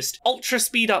 which is just ultra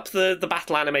speed up the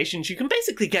battle animations. You can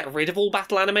basically get rid of all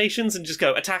battle animations and just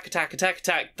go attack,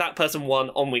 that person won,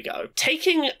 on we go.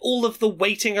 Taking all of the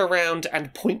waiting around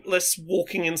and pointless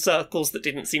walking in circles that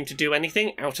didn't seem to do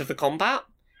anything out of the combat,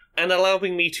 and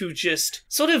allowing me to just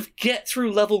sort of get through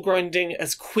level grinding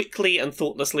as quickly and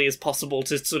thoughtlessly as possible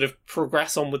to sort of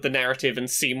progress on with the narrative and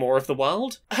see more of the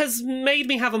world, has made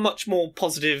me have a much more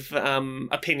positive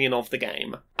opinion of the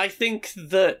game. I think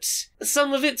that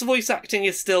some of its voice acting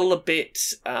is still a bit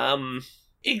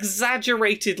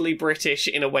exaggeratedly British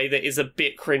in a way that is a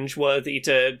bit cringeworthy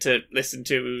to listen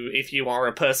to if you are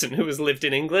a person who has lived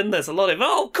in England. There's a lot of,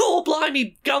 oh, cool,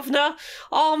 blimey, governor,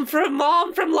 I'm from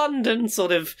London,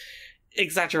 sort of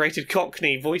exaggerated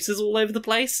Cockney voices all over the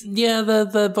place. Yeah,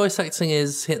 the voice acting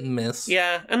is hit and miss.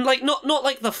 Yeah, and like not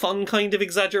like the fun kind of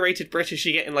exaggerated British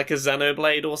you get in like a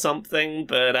Xenoblade or something,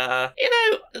 but you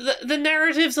know, the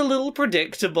narrative's a little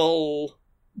predictable,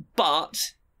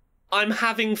 but I'm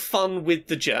having fun with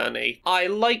the journey. I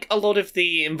like a lot of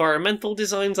the environmental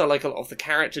designs, I like a lot of the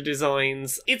character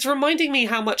designs. It's reminding me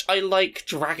how much I like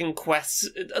Dragon Quest.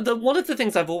 One of the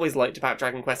things I've always liked about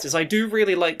Dragon Quest is I do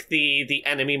really like the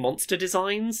enemy monster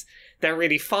designs. They're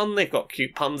really fun, they've got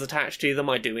cute puns attached to them,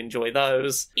 I do enjoy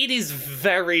those. It is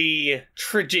very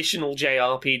traditional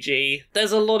JRPG.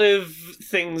 There's a lot of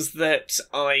things that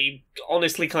I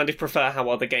honestly kind of prefer how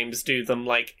other games do them,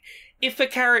 like, if a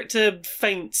character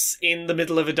faints in the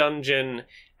middle of a dungeon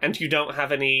and you don't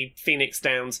have any Phoenix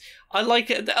Downs, I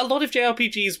like it. A lot of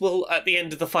JRPGs will, at the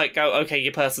end of the fight, go, okay,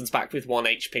 your person's back with 1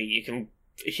 HP, you can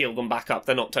heal them back up,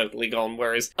 they're not totally gone.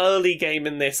 Whereas early game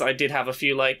in this, I did have a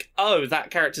few like, oh,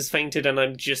 that character's fainted and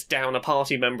I'm just down a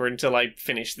party member until I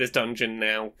finish this dungeon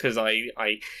now, because I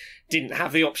didn't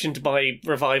have the option to buy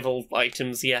revival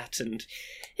items yet, and,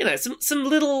 you know, some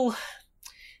little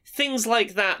things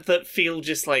like that feel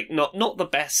just like not the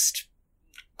best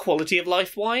quality of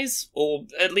life wise, or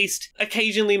at least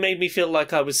occasionally made me feel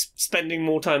like I was spending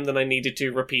more time than I needed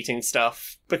to repeating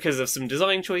stuff because of some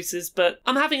design choices, but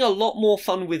I'm having a lot more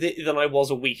fun with it than I was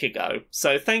a week ago.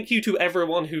 So thank you to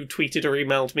everyone who tweeted or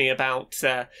emailed me about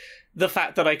the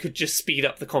fact that I could just speed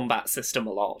up the combat system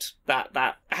a lot.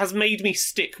 That has made me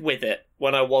stick with it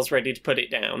when I was ready to put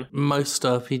it down. Most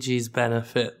RPGs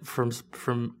benefit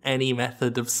from any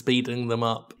method of speeding them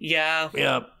up. Yeah.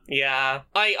 Yeah. Yeah.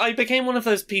 I became one of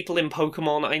those people in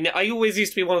Pokemon. I always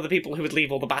used to be one of the people who would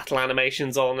leave all the battle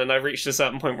animations on, and I reached a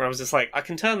certain point where I was just like, I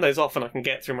can turn those off and I can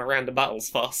get through my random battles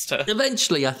faster.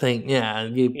 Eventually, I think,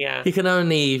 you can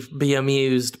only be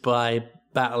amused by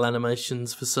battle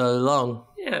animations for so long.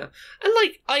 Yeah. And,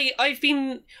 like,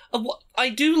 I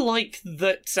do like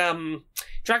that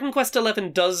Dragon Quest XI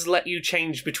does let you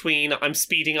change between I'm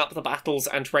speeding up the battles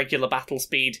and regular battle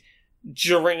speed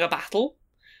during a battle.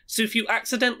 So if you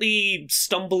accidentally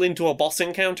stumble into a boss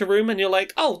encounter room and you're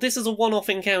like, oh, this is a one-off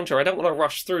encounter, I don't want to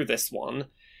rush through this one,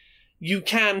 you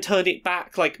can turn it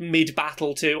back, like,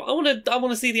 mid-battle to, I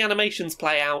want to see the animations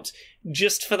play out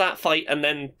just for that fight and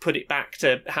then put it back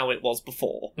to how it was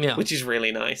before, which is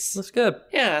really nice. That's good.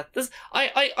 Yeah,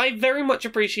 I very much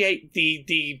appreciate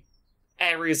the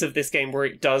areas of this game where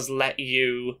it does let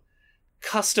you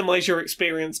customize your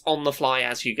experience on the fly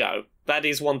as you go. That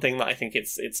is one thing that I think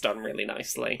it's done really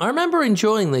nicely. I remember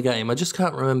enjoying the game, I just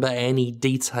can't remember any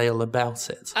detail about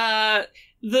it.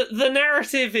 The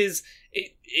narrative is...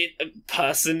 a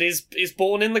person is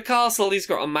born in the castle, he's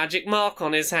got a magic mark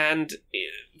on his hand,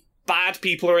 bad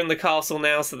people are in the castle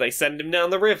now, so they send him down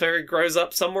the river, he grows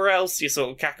up somewhere else, you sort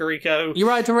of Kakariko... You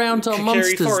ride around on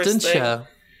monsters, didn't you?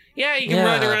 Yeah, you can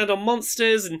ride around on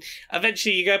monsters, and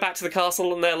eventually you go back to the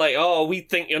castle and they're like, oh, we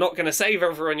think you're not going to save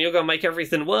everyone, you're going to make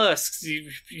everything worse, 'cause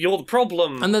you're the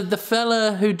problem. And the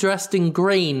fella who dressed in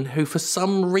green, who for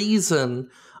some reason...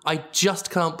 I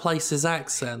just can't place his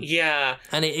accent. Yeah.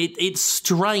 And it's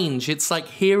strange. It's like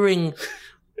hearing...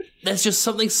 There's just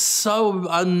something so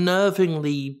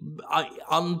unnervingly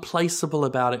unplaceable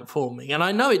about it for me. And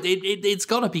I know it's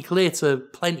got to be clear to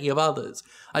plenty of others.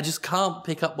 I just can't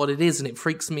pick up what it is, and it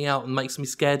freaks me out and makes me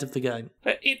scared of the game.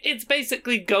 It's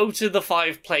basically go to the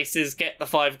 5 places, get the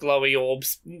 5 glowy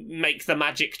orbs, make the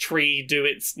magic tree do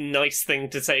its nice thing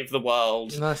to save the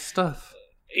world. Nice stuff.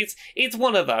 It's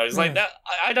one of those. Like that,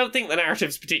 I don't think the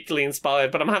narrative's particularly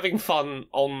inspired, but I'm having fun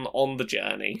on the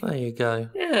journey. There you go.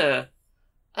 Yeah.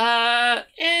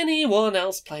 Anyone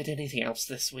else played anything else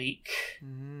this week?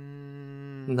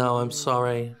 No, I'm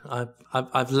sorry.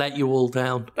 I've let you all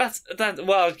down.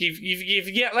 Well,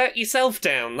 you've let yourself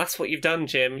down. That's what you've done,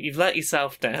 Jim. You've let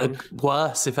yourself down.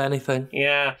 Worse, if anything.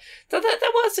 Yeah. There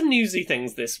were some newsy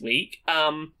things this week.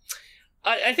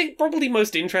 I think probably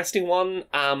most interesting one.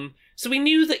 So we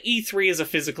knew that E3 as a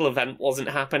physical event wasn't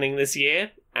happening this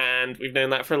year, and we've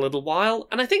known that for a little while,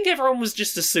 and I think everyone was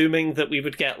just assuming that we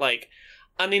would get, like,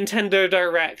 a Nintendo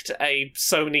Direct, a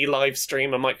Sony live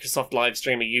stream, a Microsoft live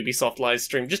stream, a Ubisoft live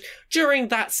stream, just during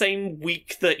that same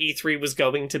week that E3 was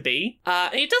going to be.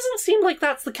 It doesn't seem like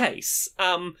that's the case.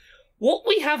 What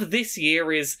we have this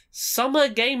year is Summer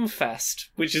Game Fest,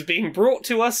 which is being brought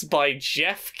to us by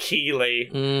Jeff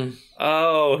Keighley.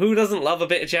 Oh, who doesn't love a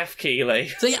bit of Jeff Keighley?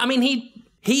 See, I mean,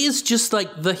 he is just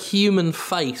like the human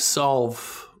face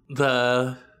of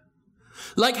the...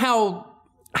 Like how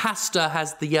Hasta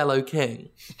has the Yellow King.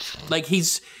 Like,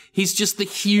 he's just the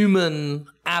human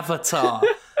avatar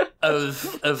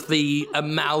of the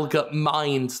amalgam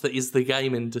mind that is the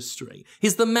game industry.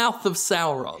 He's the mouth of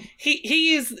Sauron.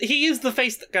 He is the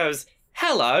face that goes,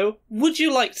 hello, would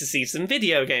you like to see some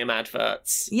video game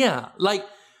adverts? Yeah, like,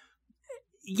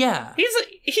 yeah.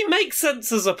 He makes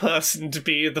sense as a person to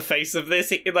be the face of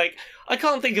this. I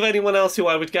can't think of anyone else who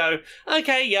I would go,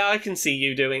 okay, yeah, I can see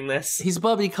you doing this. He's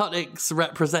Bobby Kotick's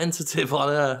representative on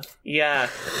Earth. Yeah.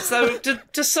 So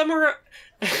to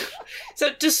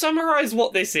summarize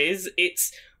what this is,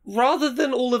 it's rather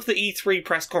than all of the E3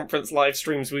 press conference live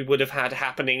streams we would have had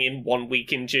happening in 1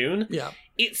 week in June, Yeah.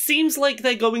 it seems like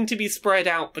they're going to be spread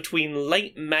out between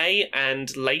late May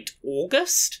and late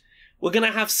August. We're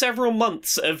going to have several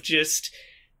months of just,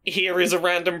 here is a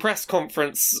random press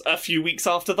conference a few weeks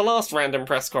after the last random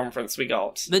press conference we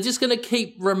got. They're just going to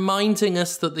keep reminding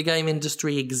us that the game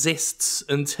industry exists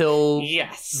until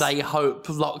Yes. they hope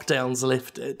lockdown's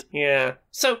lifted. Yeah.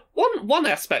 So, one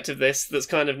aspect of this that's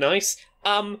kind of nice,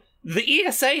 the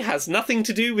ESA has nothing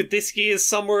to do with this year's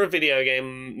Summer of Video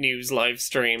Game News live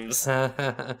streams.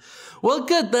 Well,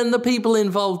 good, then the people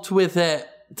involved with it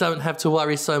don't have to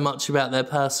worry so much about their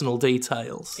personal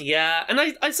details. Yeah, and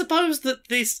I suppose that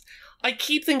this... I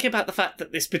keep thinking about the fact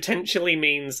that this potentially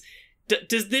means...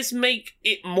 does this make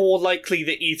it more likely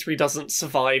that E3 doesn't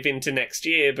survive into next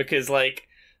year? Because,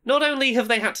 not only have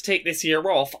they had to take this year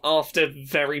off after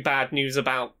very bad news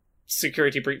about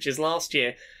security breaches last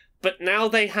year, but now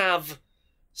they have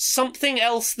something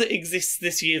else that exists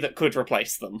this year that could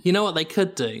replace them. You know what they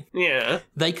could do? Yeah.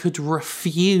 They could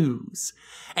refuse.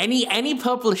 Any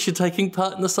publisher taking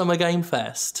part in the Summer Game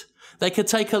Fest, they could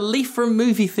take a leaf from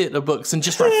movie theatre books and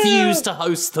just refuse to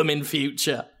host them in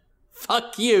future.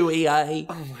 Fuck you, EA.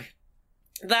 Oh my...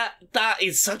 That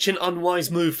is such an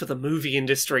unwise move for the movie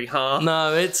industry, huh?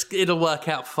 No, it'll work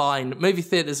out fine. Movie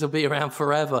theatres will be around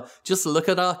forever. Just look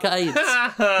at arcades.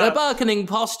 Their bargaining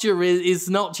posture is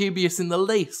not dubious in the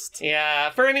least. Yeah,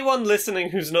 for anyone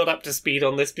listening who's not up to speed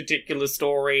on this particular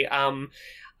story,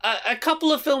 a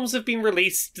couple of films have been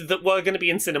released that were going to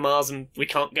be in cinemas, and we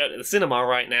can't go to the cinema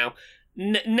right now.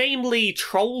 Namely,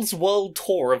 Trolls World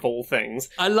Tour, of all things.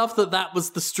 I love that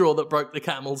was the straw that broke the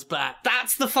camel's back.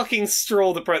 That's the fucking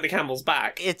straw that broke the camel's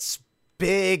back. It's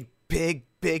big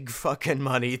fucking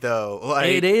money, though.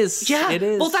 It is. Yeah, it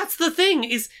is. well, that's the thing,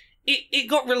 is it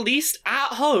got released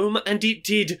at home, and it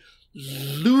did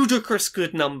ludicrous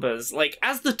good numbers.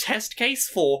 As the test case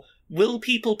for, will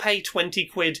people pay 20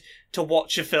 quid to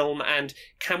watch a film, and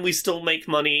can we still make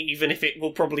money even if it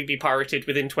will probably be pirated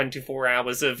within 24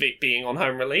 hours of it being on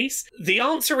home release? The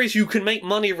answer is you can make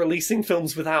money releasing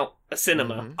films without a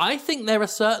cinema. Mm-hmm. I think there are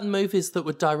certain movies that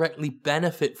would directly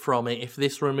benefit from it if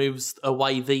this removes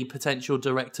away the potential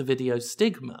direct-to-video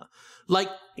stigma.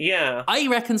 Yeah. I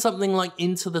reckon something like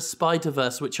Into the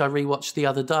Spider-Verse, which I rewatched the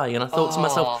other day, and I thought to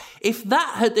myself, if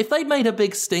they'd made a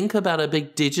big stink about a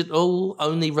big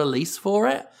digital-only release for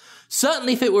it,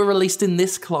 certainly if it were released in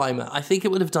this climate, I think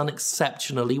it would have done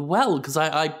exceptionally well, because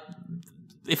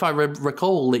if I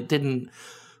recall, it didn't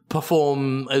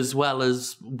perform as well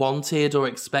as wanted or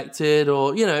expected,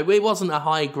 or, it wasn't a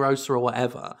high grosser or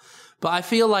whatever. But I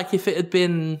feel like if it had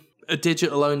been a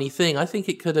digital-only thing, I think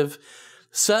it could have,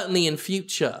 certainly in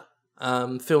future,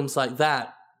 films like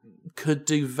that could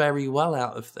do very well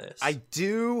out of this. I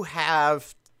do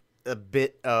have a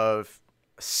bit of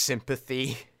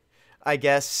sympathy, I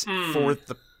guess, for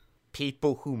the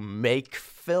people who make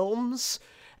films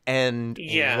and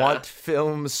want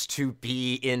films to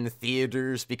be in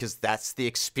theaters because that's the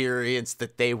experience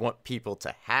that they want people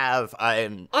to have.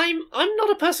 I'm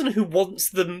not a person who wants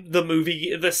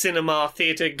the cinema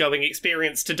theatre going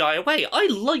experience to die away. I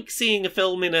like seeing a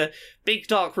film in a big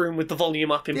dark room with the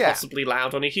volume up impossibly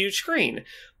loud on a huge screen.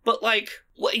 But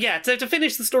so to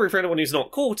finish the story for anyone who's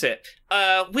not caught it,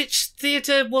 which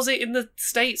theatre was it in the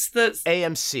States that...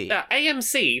 AMC.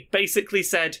 AMC basically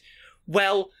said,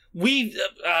 well, we,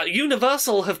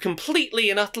 Universal have completely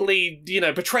and utterly,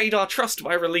 betrayed our trust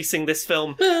by releasing this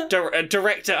film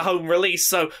direct-at-home release,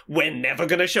 so we're never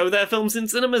going to show their films in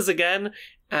cinemas again.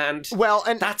 And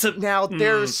that's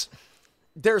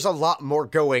there's a lot more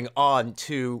going on,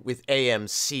 too, with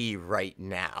AMC right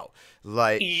now.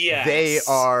 They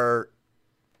are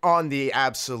on the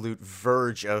absolute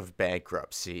verge of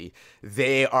bankruptcy.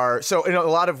 So in a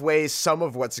lot of ways, some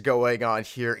of what's going on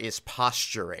here is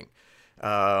posturing.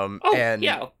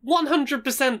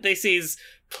 100% this is,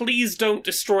 please don't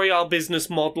destroy our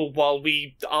business model while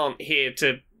we aren't here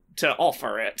to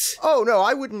offer it. Oh, no,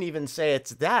 I wouldn't even say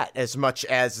it's that as much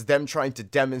as them trying to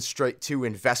demonstrate to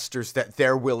investors that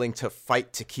they're willing to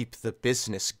fight to keep the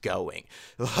business going.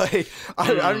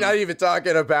 I'm not even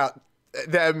talking about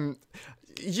them...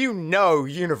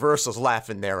 Universal's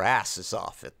laughing their asses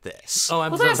off at this. Oh,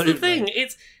 absolutely. Well, that's the thing.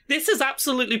 This has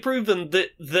absolutely proven that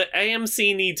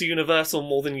AMC needs Universal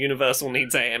more than Universal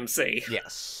needs AMC.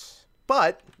 Yes.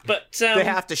 But they they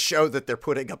have to show that they're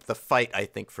putting up the fight, I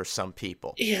think, for some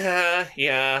people. Yeah,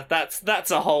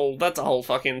 that's a whole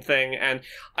fucking thing, and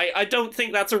I don't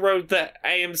think that's a road that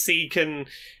AMC can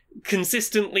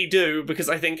consistently do, because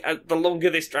I think the longer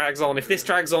this drags on, if this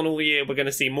drags on all year, we're going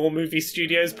to see more movie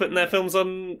studios putting their films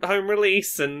on home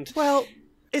release, and... Well,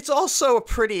 it's also a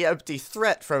pretty empty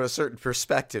threat from a certain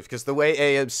perspective, because the way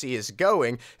AMC is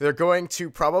going, they're going to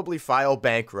probably file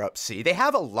bankruptcy. They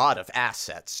have a lot of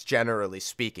assets, generally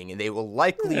speaking, and they will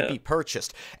likely be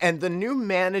purchased. And the new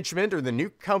management or the new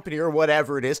company or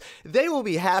whatever it is, they will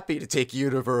be happy to take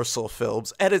Universal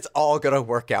films, and it's all going to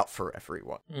work out for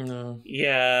everyone. No.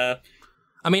 Yeah.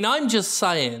 I mean, I'm just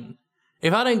saying,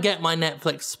 if I don't get my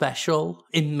Netflix special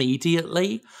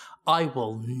immediately, I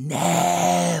will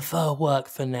never work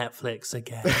for Netflix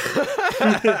again.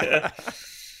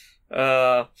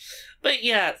 But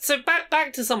yeah, so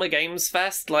back to Summer Games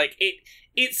Fest, like,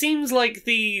 it seems like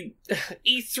the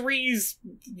E3's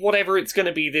whatever it's going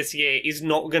to be this year is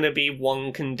not going to be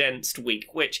one condensed week,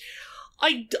 which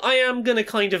I am going to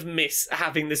kind of miss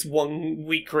having this 1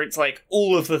 week where it's like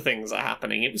all of the things are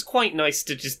happening. It was quite nice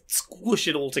to just squish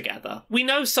it all together. We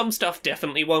know some stuff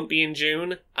definitely won't be in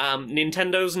June.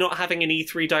 Nintendo's not having an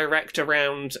E3 Direct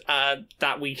around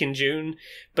that week in June,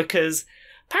 because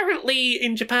apparently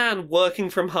in Japan, working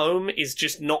from home is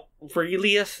just not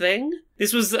really a thing.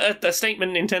 This was a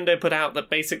statement Nintendo put out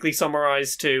that basically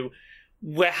summarized to,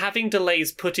 we're having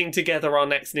delays putting together our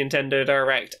next Nintendo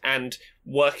Direct and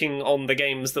working on the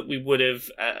games that we would have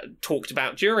talked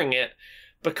about during it,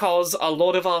 because a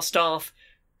lot of our staff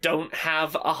don't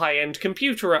have a high-end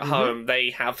computer at home.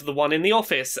 They have the one in the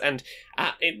office, and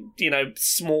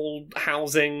small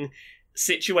housing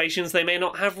situations, they may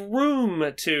not have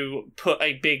room to put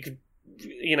a big,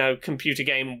 computer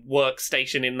game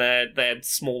workstation in their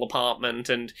small apartment,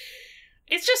 and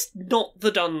it's just not the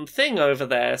done thing over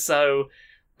there. So,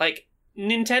 like,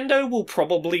 Nintendo will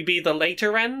probably be the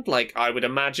later end. Like, I would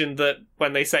imagine that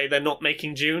when they say they're not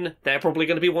making June, they're probably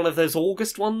going to be one of those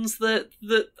August ones that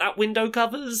window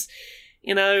covers.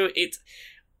 We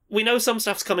know some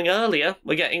stuff's coming earlier.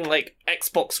 We're getting, like,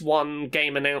 Xbox One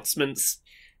game announcements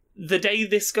the day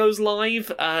this goes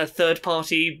live.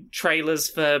 Third-party trailers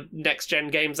for next-gen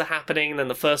games are happening, and then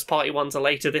the first-party ones are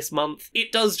later this month.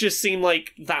 It does just seem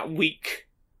like that week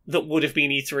that would have been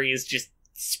E3 is just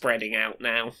spreading out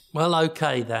now. Well,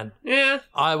 okay then. Yeah.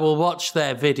 I will watch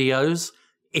their videos,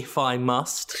 if I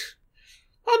must.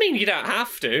 I mean, you don't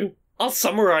have to. I'll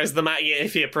summarise them at you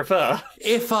if you prefer.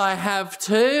 If I have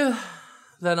to,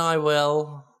 then I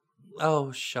will.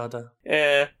 Oh, shudder.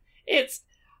 Yeah.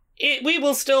 We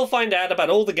will still find out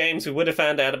about all the games we would have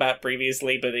found out about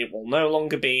previously, but it will no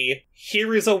longer be,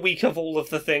 here is a week of all of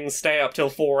the things, stay up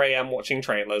till 4 a.m. watching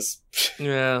trailers.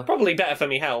 Yeah. Probably better for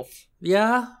me health.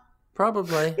 Yeah,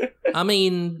 probably. I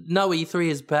mean, no E3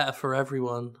 is better for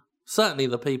everyone. Certainly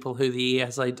the people who the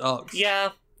ESA doxed.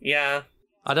 Yeah.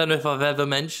 I don't know if I've ever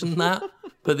mentioned that,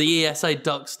 but the ESA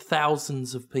doxed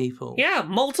thousands of people. Yeah,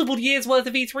 multiple years worth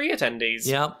of E3 attendees.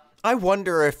 Yeah. I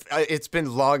wonder if it's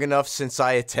been long enough since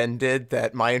I attended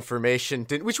that my information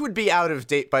didn't, which would be out of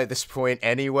date by this point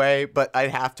anyway, but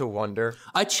I'd have to wonder.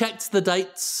 I checked the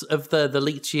dates of the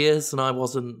leaked years, and I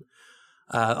wasn't.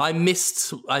 I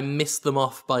missed them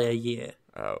off by a year.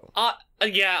 Oh.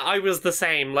 Yeah, I was the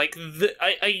same. Like,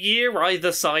 a year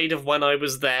either side of when I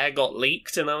was there got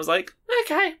leaked, and I was like,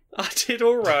 okay, I did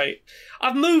all right.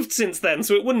 I've moved since then,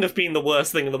 so it wouldn't have been the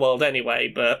worst thing in the world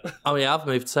anyway, but... Oh yeah, I've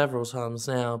moved several times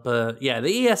now, but yeah,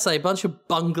 the ESA, bunch of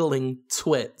bungling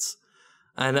twits,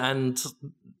 and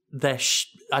they're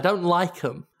I don't like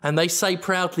them. And they say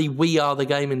proudly, we are the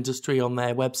game industry on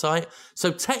their website,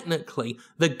 so technically,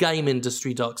 the game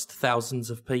industry doxed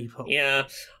thousands of people. Yeah,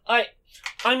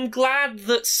 I'm glad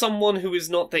that someone who is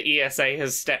not the ESA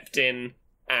has stepped in,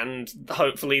 and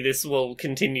hopefully this will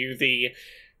continue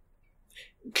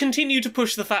to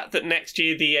push the fact that next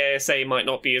year the ESA might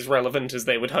not be as relevant as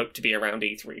they would hope to be around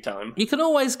E3 time. You can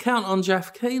always count on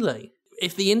Jeff Keighley.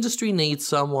 If the industry needs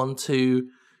someone to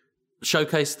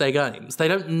showcase their games, they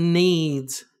don't need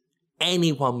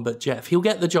anyone but Jeff. He'll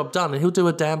get the job done, and he'll do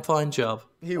a damn fine job.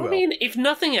 He will. I mean, if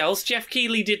nothing else, Jeff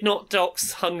Keighley did not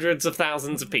dox hundreds of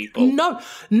thousands of people. No,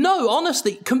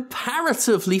 honestly,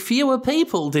 comparatively fewer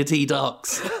people did he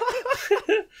dox.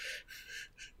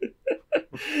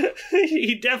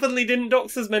 He definitely didn't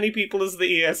dox as many people as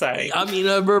the ESA. I mean,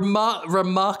 a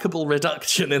remarkable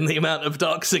reduction in the amount of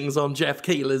doxings on Jeff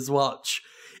Keighley's watch.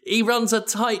 He runs a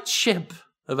tight ship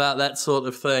about that sort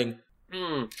of thing.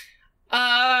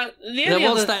 There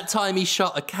was that time he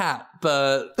shot a cat,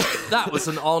 but that was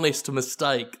an honest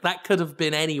mistake. That could have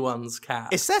been anyone's cat.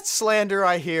 Is that slander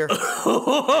I hear?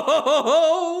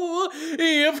 Oh,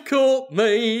 you've caught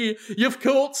me. You've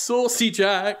caught Saucy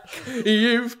Jack.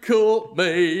 You've caught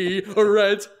me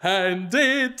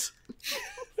red-handed.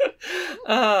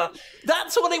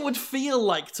 That's what it would feel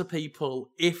like to people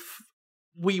if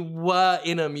we were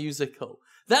in a musical.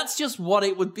 That's just what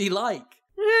it would be like.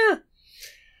 Yeah.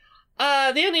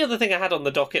 The only other thing I had on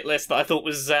the docket list that I thought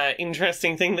was an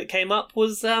interesting thing that came up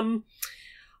was a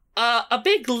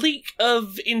big leak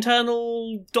of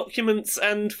internal documents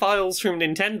and files from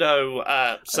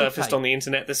Nintendo surfaced on the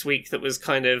internet this week that was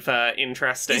kind of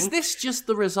interesting. Is this just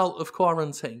the result of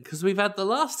quarantine? Because we've had The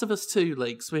Last of Us 2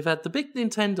 leaks, we've had the big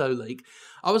Nintendo leak.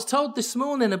 I was told this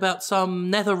morning about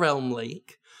some NetherRealm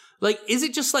leak. Like, is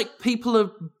it just like people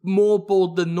are more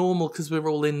bored than normal because we're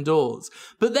all indoors?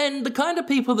 But then the kind of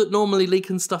people that normally leak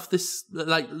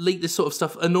this sort of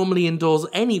stuff are normally indoors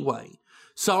anyway.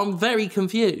 So I'm very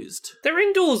confused. They're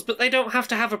indoors, but they don't have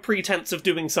to have a pretense of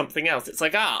doing something else. It's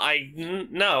like,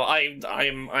 I'm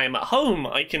at home.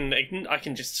 I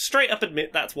can just straight up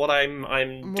admit that's what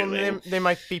I'm doing. They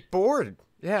might be bored.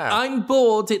 Yeah. I'm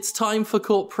bored. It's time for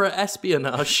corporate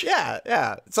espionage. Yeah.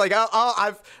 It's like,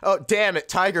 damn it,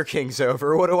 Tiger King's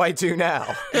over. What do I do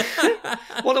now?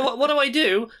 What do I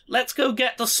do? Let's go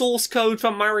get the source code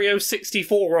for Mario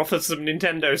 64 off of some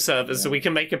Nintendo servers so we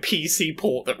can make a PC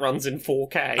port that runs in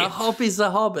 4K. A hobby's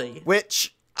a hobby.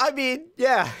 Which, I mean,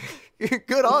 yeah,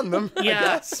 good on them, I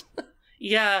guess.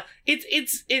 Yeah,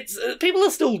 it's people are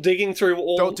still digging through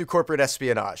all... Don't do corporate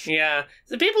espionage. Yeah,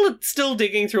 so people are still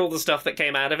digging through all the stuff that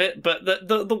came out of it, but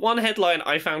the one headline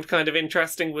I found kind of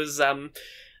interesting was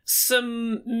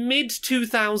some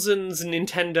mid-2000s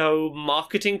Nintendo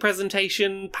marketing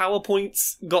presentation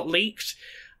PowerPoints got leaked,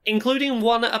 including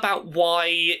one about why,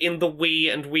 in the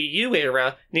Wii and Wii U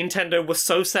era, Nintendo was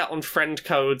so set on friend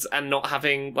codes and not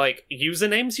having, like,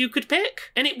 usernames you could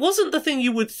pick. And it wasn't the thing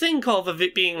you would think of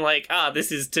it being like,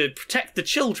 this is to protect the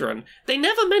children. They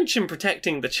never mention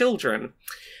protecting the children.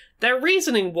 Their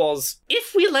reasoning was,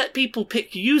 if we let people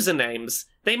pick usernames,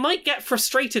 they might get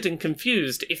frustrated and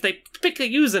confused if they pick a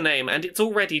username and it's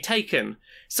already taken.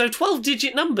 So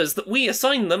 12-digit numbers that we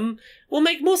assign them will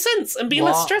make more sense and be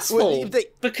less stressful.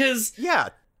 Because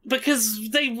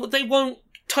they won't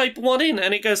type one in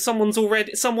and it goes,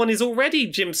 someone is already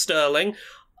Jim Sterling.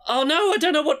 Oh no, I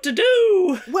don't know what to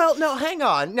do. Well, no, hang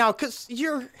on. Now, because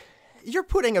you're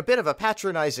putting a bit of a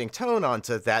patronizing tone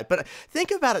onto that, but think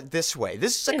about it this way.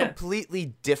 This is a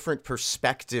completely different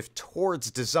perspective towards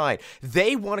design.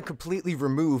 They want to completely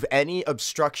remove any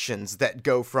obstructions that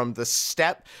go from the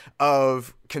step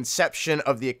of conception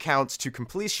of the account to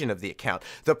completion of the account.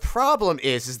 The problem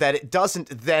is that it doesn't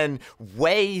then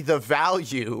weigh the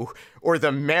value or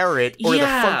the merit or the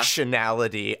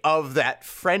functionality of that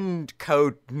friend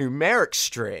code numeric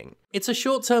string. It's a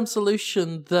short-term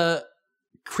solution that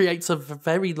creates a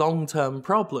very long-term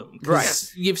problem.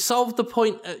 Right. You've solved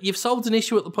an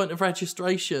issue at the point of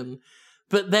registration,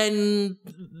 but then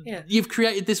you've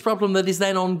created this problem that is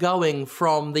then ongoing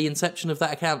from the inception of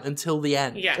that account until the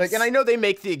end. Yes. Like, and I know they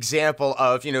make the example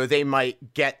of, they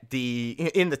might get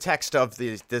in the text of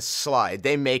this slide,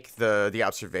 they make the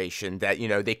observation that,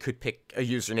 they could pick a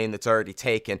username that's already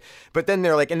taken, but then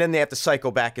they're like, and then they have to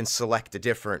cycle back and select a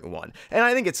different one. And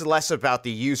I think it's less about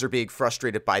the user being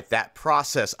frustrated by that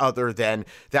process other than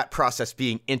that process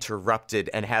being interrupted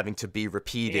and having to be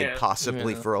repeated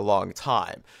possibly for a long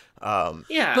time.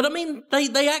 But I mean,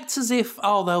 they act as if,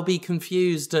 they'll be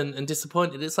confused and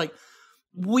disappointed. It's like,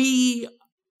 we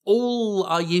all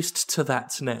are used to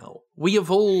that now. We have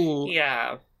all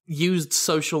used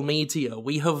social media.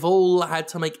 We have all had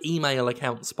to make email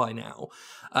accounts by now.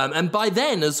 And by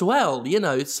then as well,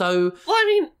 so... Well, I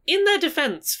mean, in their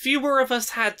defense, fewer of us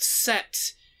had set...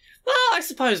 Well, I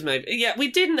suppose maybe. Yeah,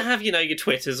 we didn't have, your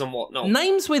Twitters and whatnot.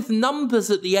 Names with numbers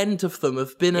at the end of them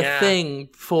have been a thing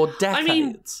for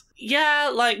decades.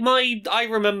 I mean, I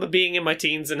remember being in my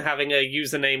teens and having a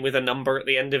username with a number at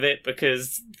the end of it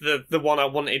because the one I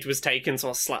wanted was taken,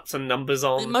 so I slapped some numbers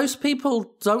on. Most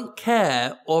people don't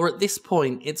care, or at this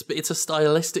point, it's a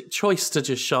stylistic choice to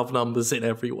just shove numbers in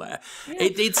everywhere. Yeah.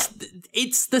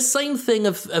 It's the same thing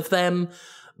of them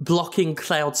blocking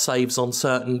cloud saves on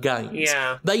certain games.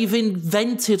 Yeah. They've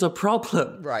invented a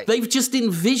problem. Right. They've just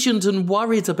envisioned and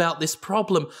worried about this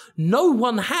problem no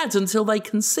one had until they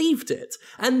conceived it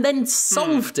and then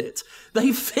solved it.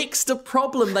 They fixed a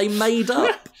problem they made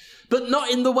up but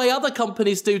not in the way other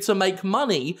companies do to make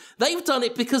money. They've done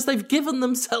it because they've given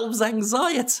themselves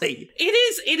anxiety.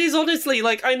 It is honestly,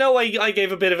 like, I know I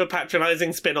gave a bit of a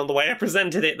patronizing spin on the way I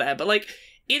presented it there, but, like,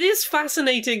 it is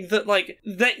fascinating that, like,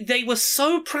 they were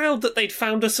so proud that they'd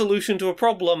found a solution to a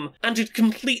problem and had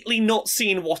completely not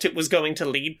seen what it was going to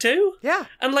lead to. Yeah.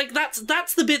 And, like, that's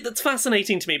the bit that's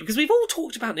fascinating to me, because we've all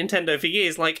talked about Nintendo for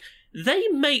years, like, they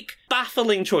make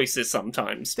baffling choices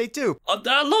sometimes. They do. A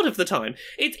lot of the time.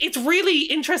 It's really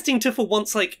interesting to, for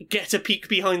once, like, get a peek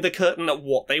behind the curtain at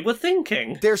what they were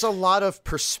thinking. There's a lot of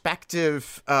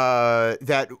perspective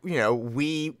that, you know,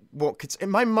 we won't...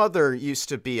 And my mother used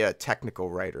to be a technical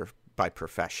writer by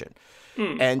profession.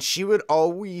 And she would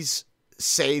always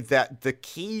say that the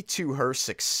key to her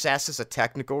success as a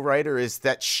technical writer is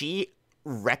that she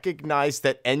recognized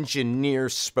that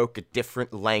engineers spoke a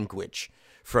different language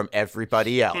from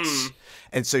everybody else.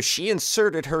 And so she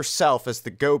inserted herself as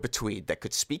the go-between that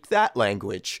could speak that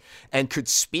language and could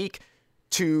speak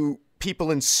to people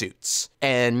in suits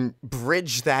and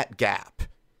bridge that gap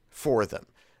for them.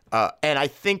 And I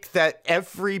think that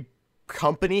every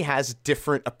company has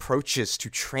different approaches to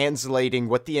translating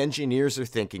what the engineers are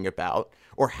thinking about,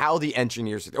 or how the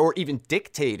engineers, or even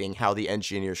dictating how the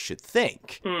engineers should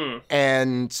think.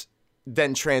 And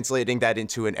then translating that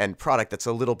into an end product that's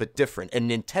a little bit different. And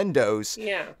Nintendo's,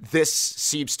 this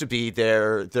seems to be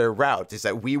their route, is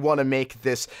that we want to make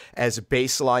this as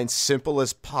baseline simple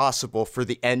as possible for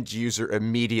the end user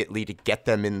immediately to get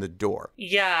them in the door.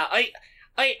 Yeah,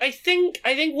 I think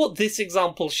what this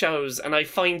example shows, and I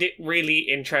find it really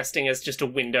interesting as just a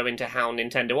window into how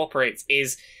Nintendo operates,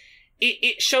 is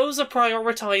it shows a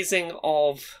prioritizing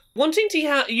of wanting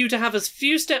you to have as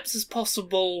few steps as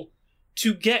possible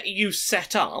to get you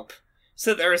set up,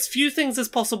 so there are as few things as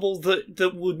possible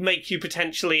that would make you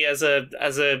potentially, as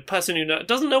a person who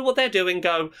doesn't know what they're doing,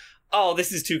 go, oh,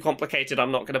 this is too complicated,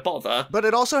 I'm not going to bother. But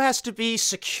it also has to be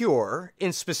secure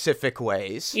in specific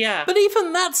ways. Yeah. But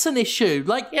even that's an issue.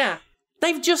 Like, yeah.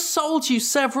 They've just sold you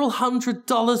several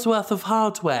 $100s worth of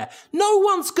hardware. No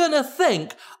one's gonna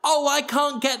think, oh, I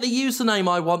can't get the username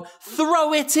I want.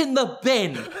 Throw it in the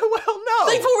bin. Well, no.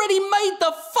 They've already made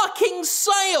the fucking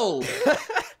sale.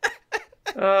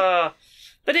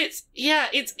 But it's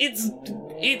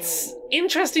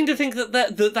interesting to think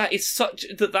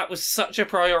that was such a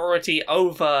priority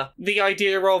over the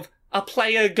idea of a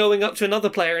player going up to another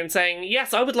player and saying,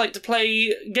 yes, I would like to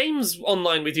play games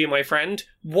online with you, my friend.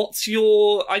 What's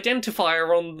your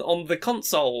identifier on the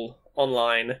console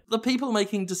online? The people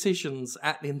making decisions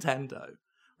at Nintendo,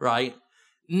 right,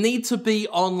 need to be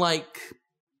on, like,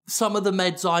 some of the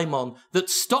meds I'm on that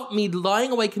stop me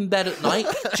lying awake in bed at night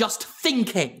just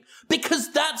thinking.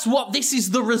 Because that's what this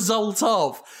is the result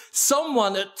of.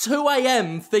 Someone at 2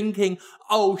 a.m. thinking,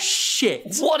 oh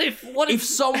shit. What if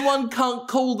someone can't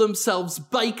call themselves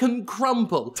Bacon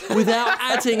Crumble without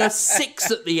adding a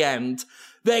 6 at the end,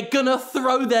 they're gonna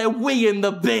throw their Wii in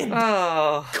the bin.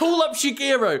 Oh. Call up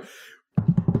Shigeru.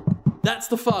 That's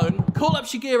the phone. Call up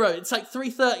Shigeru. It's like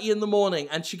 3:30 in the morning,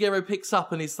 and Shigeru picks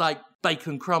up and he's like,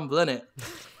 Bacon Crumble, innit?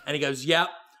 And he goes, yep,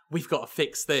 we've got to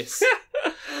fix this.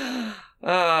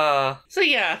 So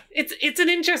yeah, it's an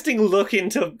interesting look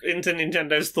into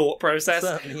Nintendo's thought process. It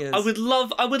certainly is.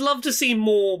 I would love to see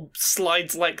more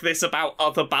slides like this about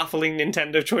other baffling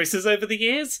Nintendo choices over the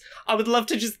years. I would love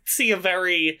to just see a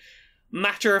very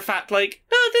matter of fact, like,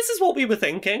 no, this is what we were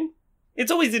thinking.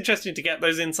 It's always interesting to get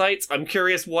those insights. I'm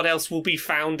curious what else will be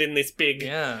found in this big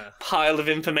pile of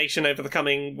information over the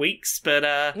coming weeks, but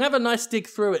have a nice dig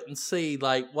through it and see,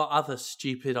 like, what other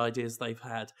stupid ideas they've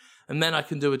had. And then I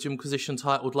can do a Jimquisition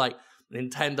titled, like,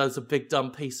 Nintendo's a big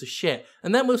dumb piece of shit.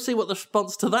 And then we'll see what the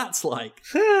response to that's like.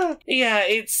 Yeah,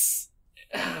 it's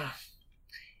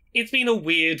been a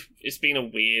weird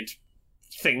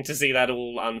thing to see that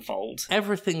all unfold.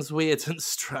 Everything's weird and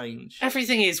strange.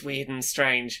 Everything is weird and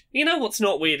strange. You know what's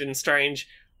not weird and strange?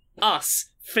 Us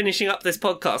finishing up this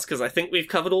podcast, because I think we've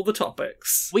covered all the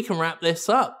topics. We can wrap this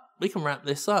up.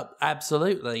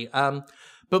 Absolutely.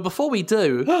 But before we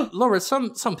do, Laura,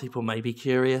 some people may be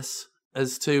curious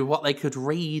as to what they could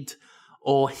read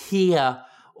or hear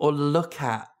or look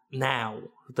at now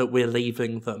that we're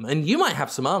leaving them. And you might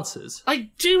have some answers.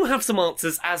 I do have some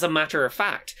answers, as a matter of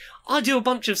fact. I do a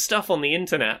bunch of stuff on the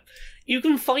internet. You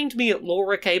can find me at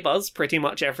Laura K. Buzz pretty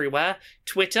much everywhere.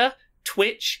 Twitter,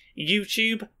 Twitch,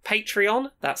 YouTube,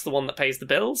 Patreon, that's the one that pays the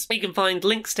bills. You can find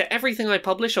links to everything I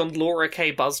publish on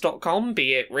laurakbuzz.com,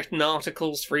 be it written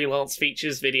articles, freelance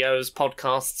features, videos,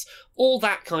 podcasts, all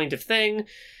that kind of thing.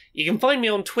 You can find me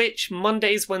on Twitch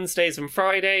Mondays, Wednesdays and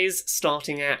Fridays,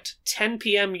 starting at 10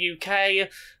 PM UK,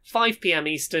 5 PM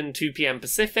Eastern, 2 PM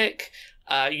Pacific.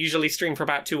 Usually stream for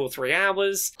about 2 or 3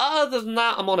 hours. Other than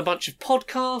that, I'm on a bunch of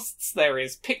podcasts. There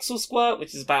is Pixel Squirt,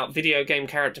 which is about video game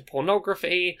character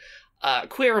pornography.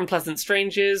 Queer and Pleasant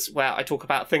Strangers, where I talk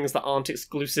about things that aren't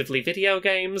exclusively video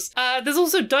games. There's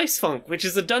also Dice Funk, which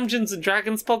is a Dungeons &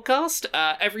 Dragons podcast.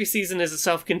 Every season is a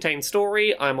self-contained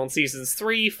story. I'm on seasons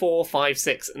 3, 4, 5,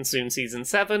 6, and soon season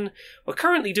 7. We're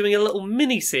currently doing a little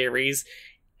mini-series,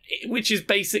 which is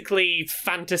basically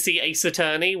fantasy Ace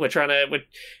Attorney. We're trying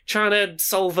to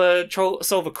solve a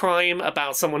crime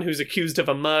about someone who's accused of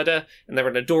a murder, and they're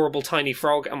an adorable tiny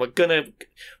frog, and we're gonna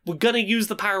use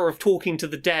the power of talking to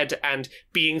the dead and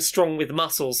being strong with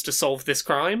muscles to solve this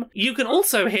crime. You can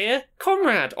also hear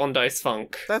Conrad on Dice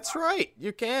Funk. That's right.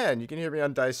 You can hear me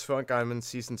on Dice Funk. I'm in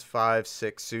seasons 5,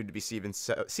 6, soon to be season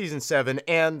 7,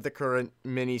 and the current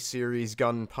mini-series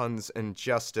Gun, Puns, and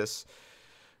Justice.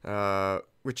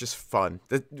 Which is fun.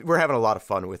 We're having a lot of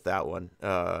fun with that one.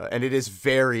 And it is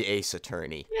very Ace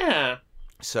Attorney. Yeah.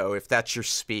 So if that's your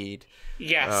speed.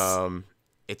 Yes.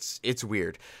 It's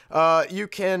weird. You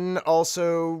can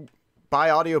also buy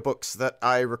audiobooks that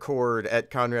I record at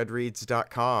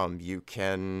conradreads.com. You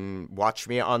can watch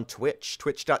me on Twitch,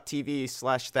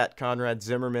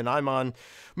 twitch.tv/thatconradzimmerman. I'm on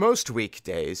most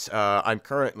weekdays. I'm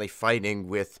currently fighting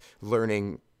with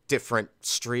learning different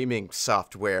streaming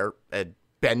software and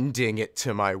bending it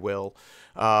to my will.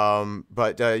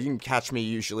 But you can catch me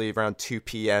usually around 2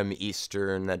 p.m.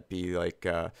 Eastern. That'd be like,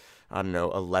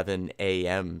 11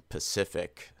 a.m.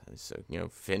 Pacific. So,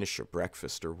 finish your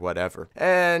breakfast or whatever.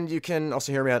 And you can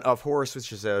also hear me on Of Horse,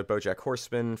 which is a BoJack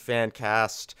Horseman fan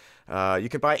cast. You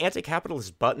can buy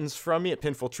anti-capitalist buttons from me at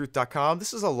pinfultruth.com.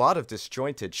 This is a lot of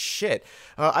disjointed shit.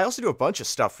 I also do a bunch of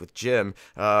stuff with Jim,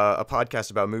 a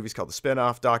podcast about movies called The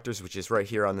Spin-Off Doctors, which is right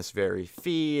here on this very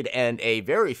feed, and a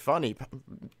very funny,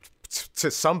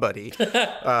 to somebody,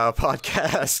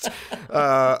 podcast,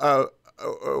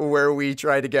 where we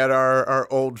try to get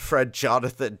our old friend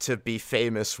Jonathan to be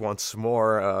famous once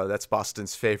more. That's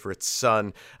Boston's favorite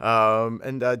son.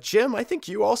 And Jim, I think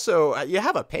you also, you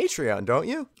have a Patreon, don't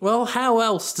you? Well, how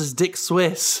else does Dick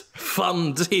Swiss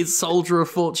fund his Soldier of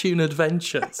Fortune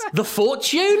adventures? The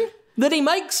fortune that he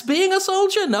makes being a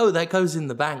soldier? No, that goes in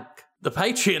the bank. The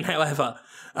Patreon, however,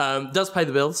 does pay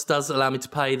the bills, does allow me to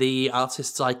pay the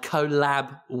artists I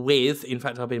collab with. In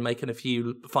fact, I've been making a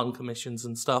few fun commissions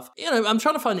and stuff. I'm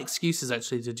trying to find excuses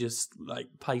actually to just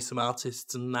pay some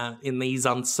artists and that in these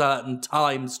uncertain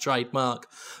times, trademark.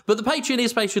 But the Patreon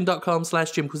is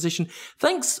patreon.com/Jimquisition.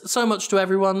 Thanks so much to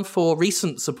everyone for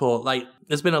recent support.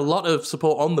 There's been a lot of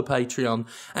support on the Patreon,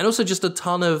 and also just a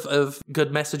ton of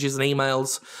good messages and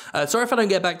emails. Sorry if I don't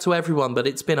get back to everyone, but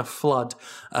it's been a flood.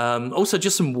 Also,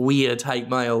 just some weird hate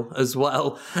mail as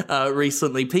well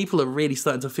recently. People are really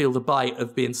starting to feel the bite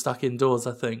of being stuck indoors,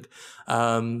 I think.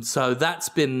 So that's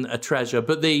been a treasure.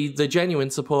 But the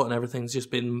genuine support and everything's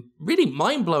just been really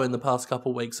mind-blowing the past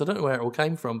couple of weeks. I don't know where it all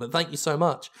came from, but thank you so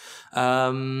much.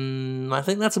 I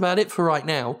think that's about it for right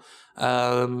now.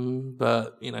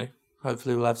 But,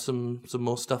 hopefully we'll have some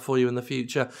more stuff for you in the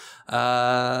future.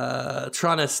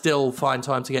 Trying to still find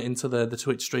time to get into the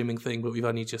Twitch streaming thing, but we've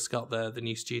only just got the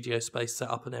new studio space set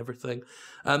up and everything.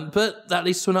 But that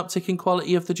leads to an uptick in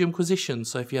quality of the Jimquisition.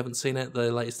 So if you haven't seen it,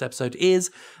 the latest episode is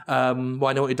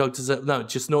Why Naughty Dog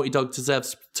Naughty Dog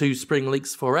Deserves 2 Spring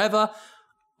Leaks Forever.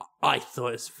 I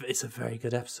thought it's a very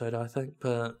good episode, I think,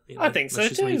 but I think so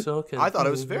too. I thought it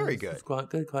was very good. It's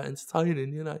quite good, quite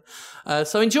entertaining,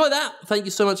 So enjoy that. Thank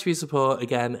you so much for your support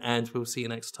again, and we'll see you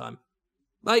next time.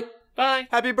 Bye. Bye.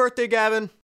 Happy birthday,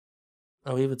 Gavin.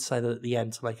 Oh, he would say that at the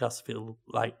end to make us feel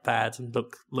bad and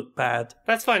look bad.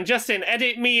 That's fine. Justin,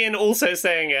 edit me in also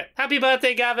saying it. Happy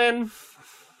birthday, Gavin.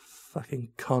 Fucking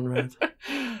Conrad.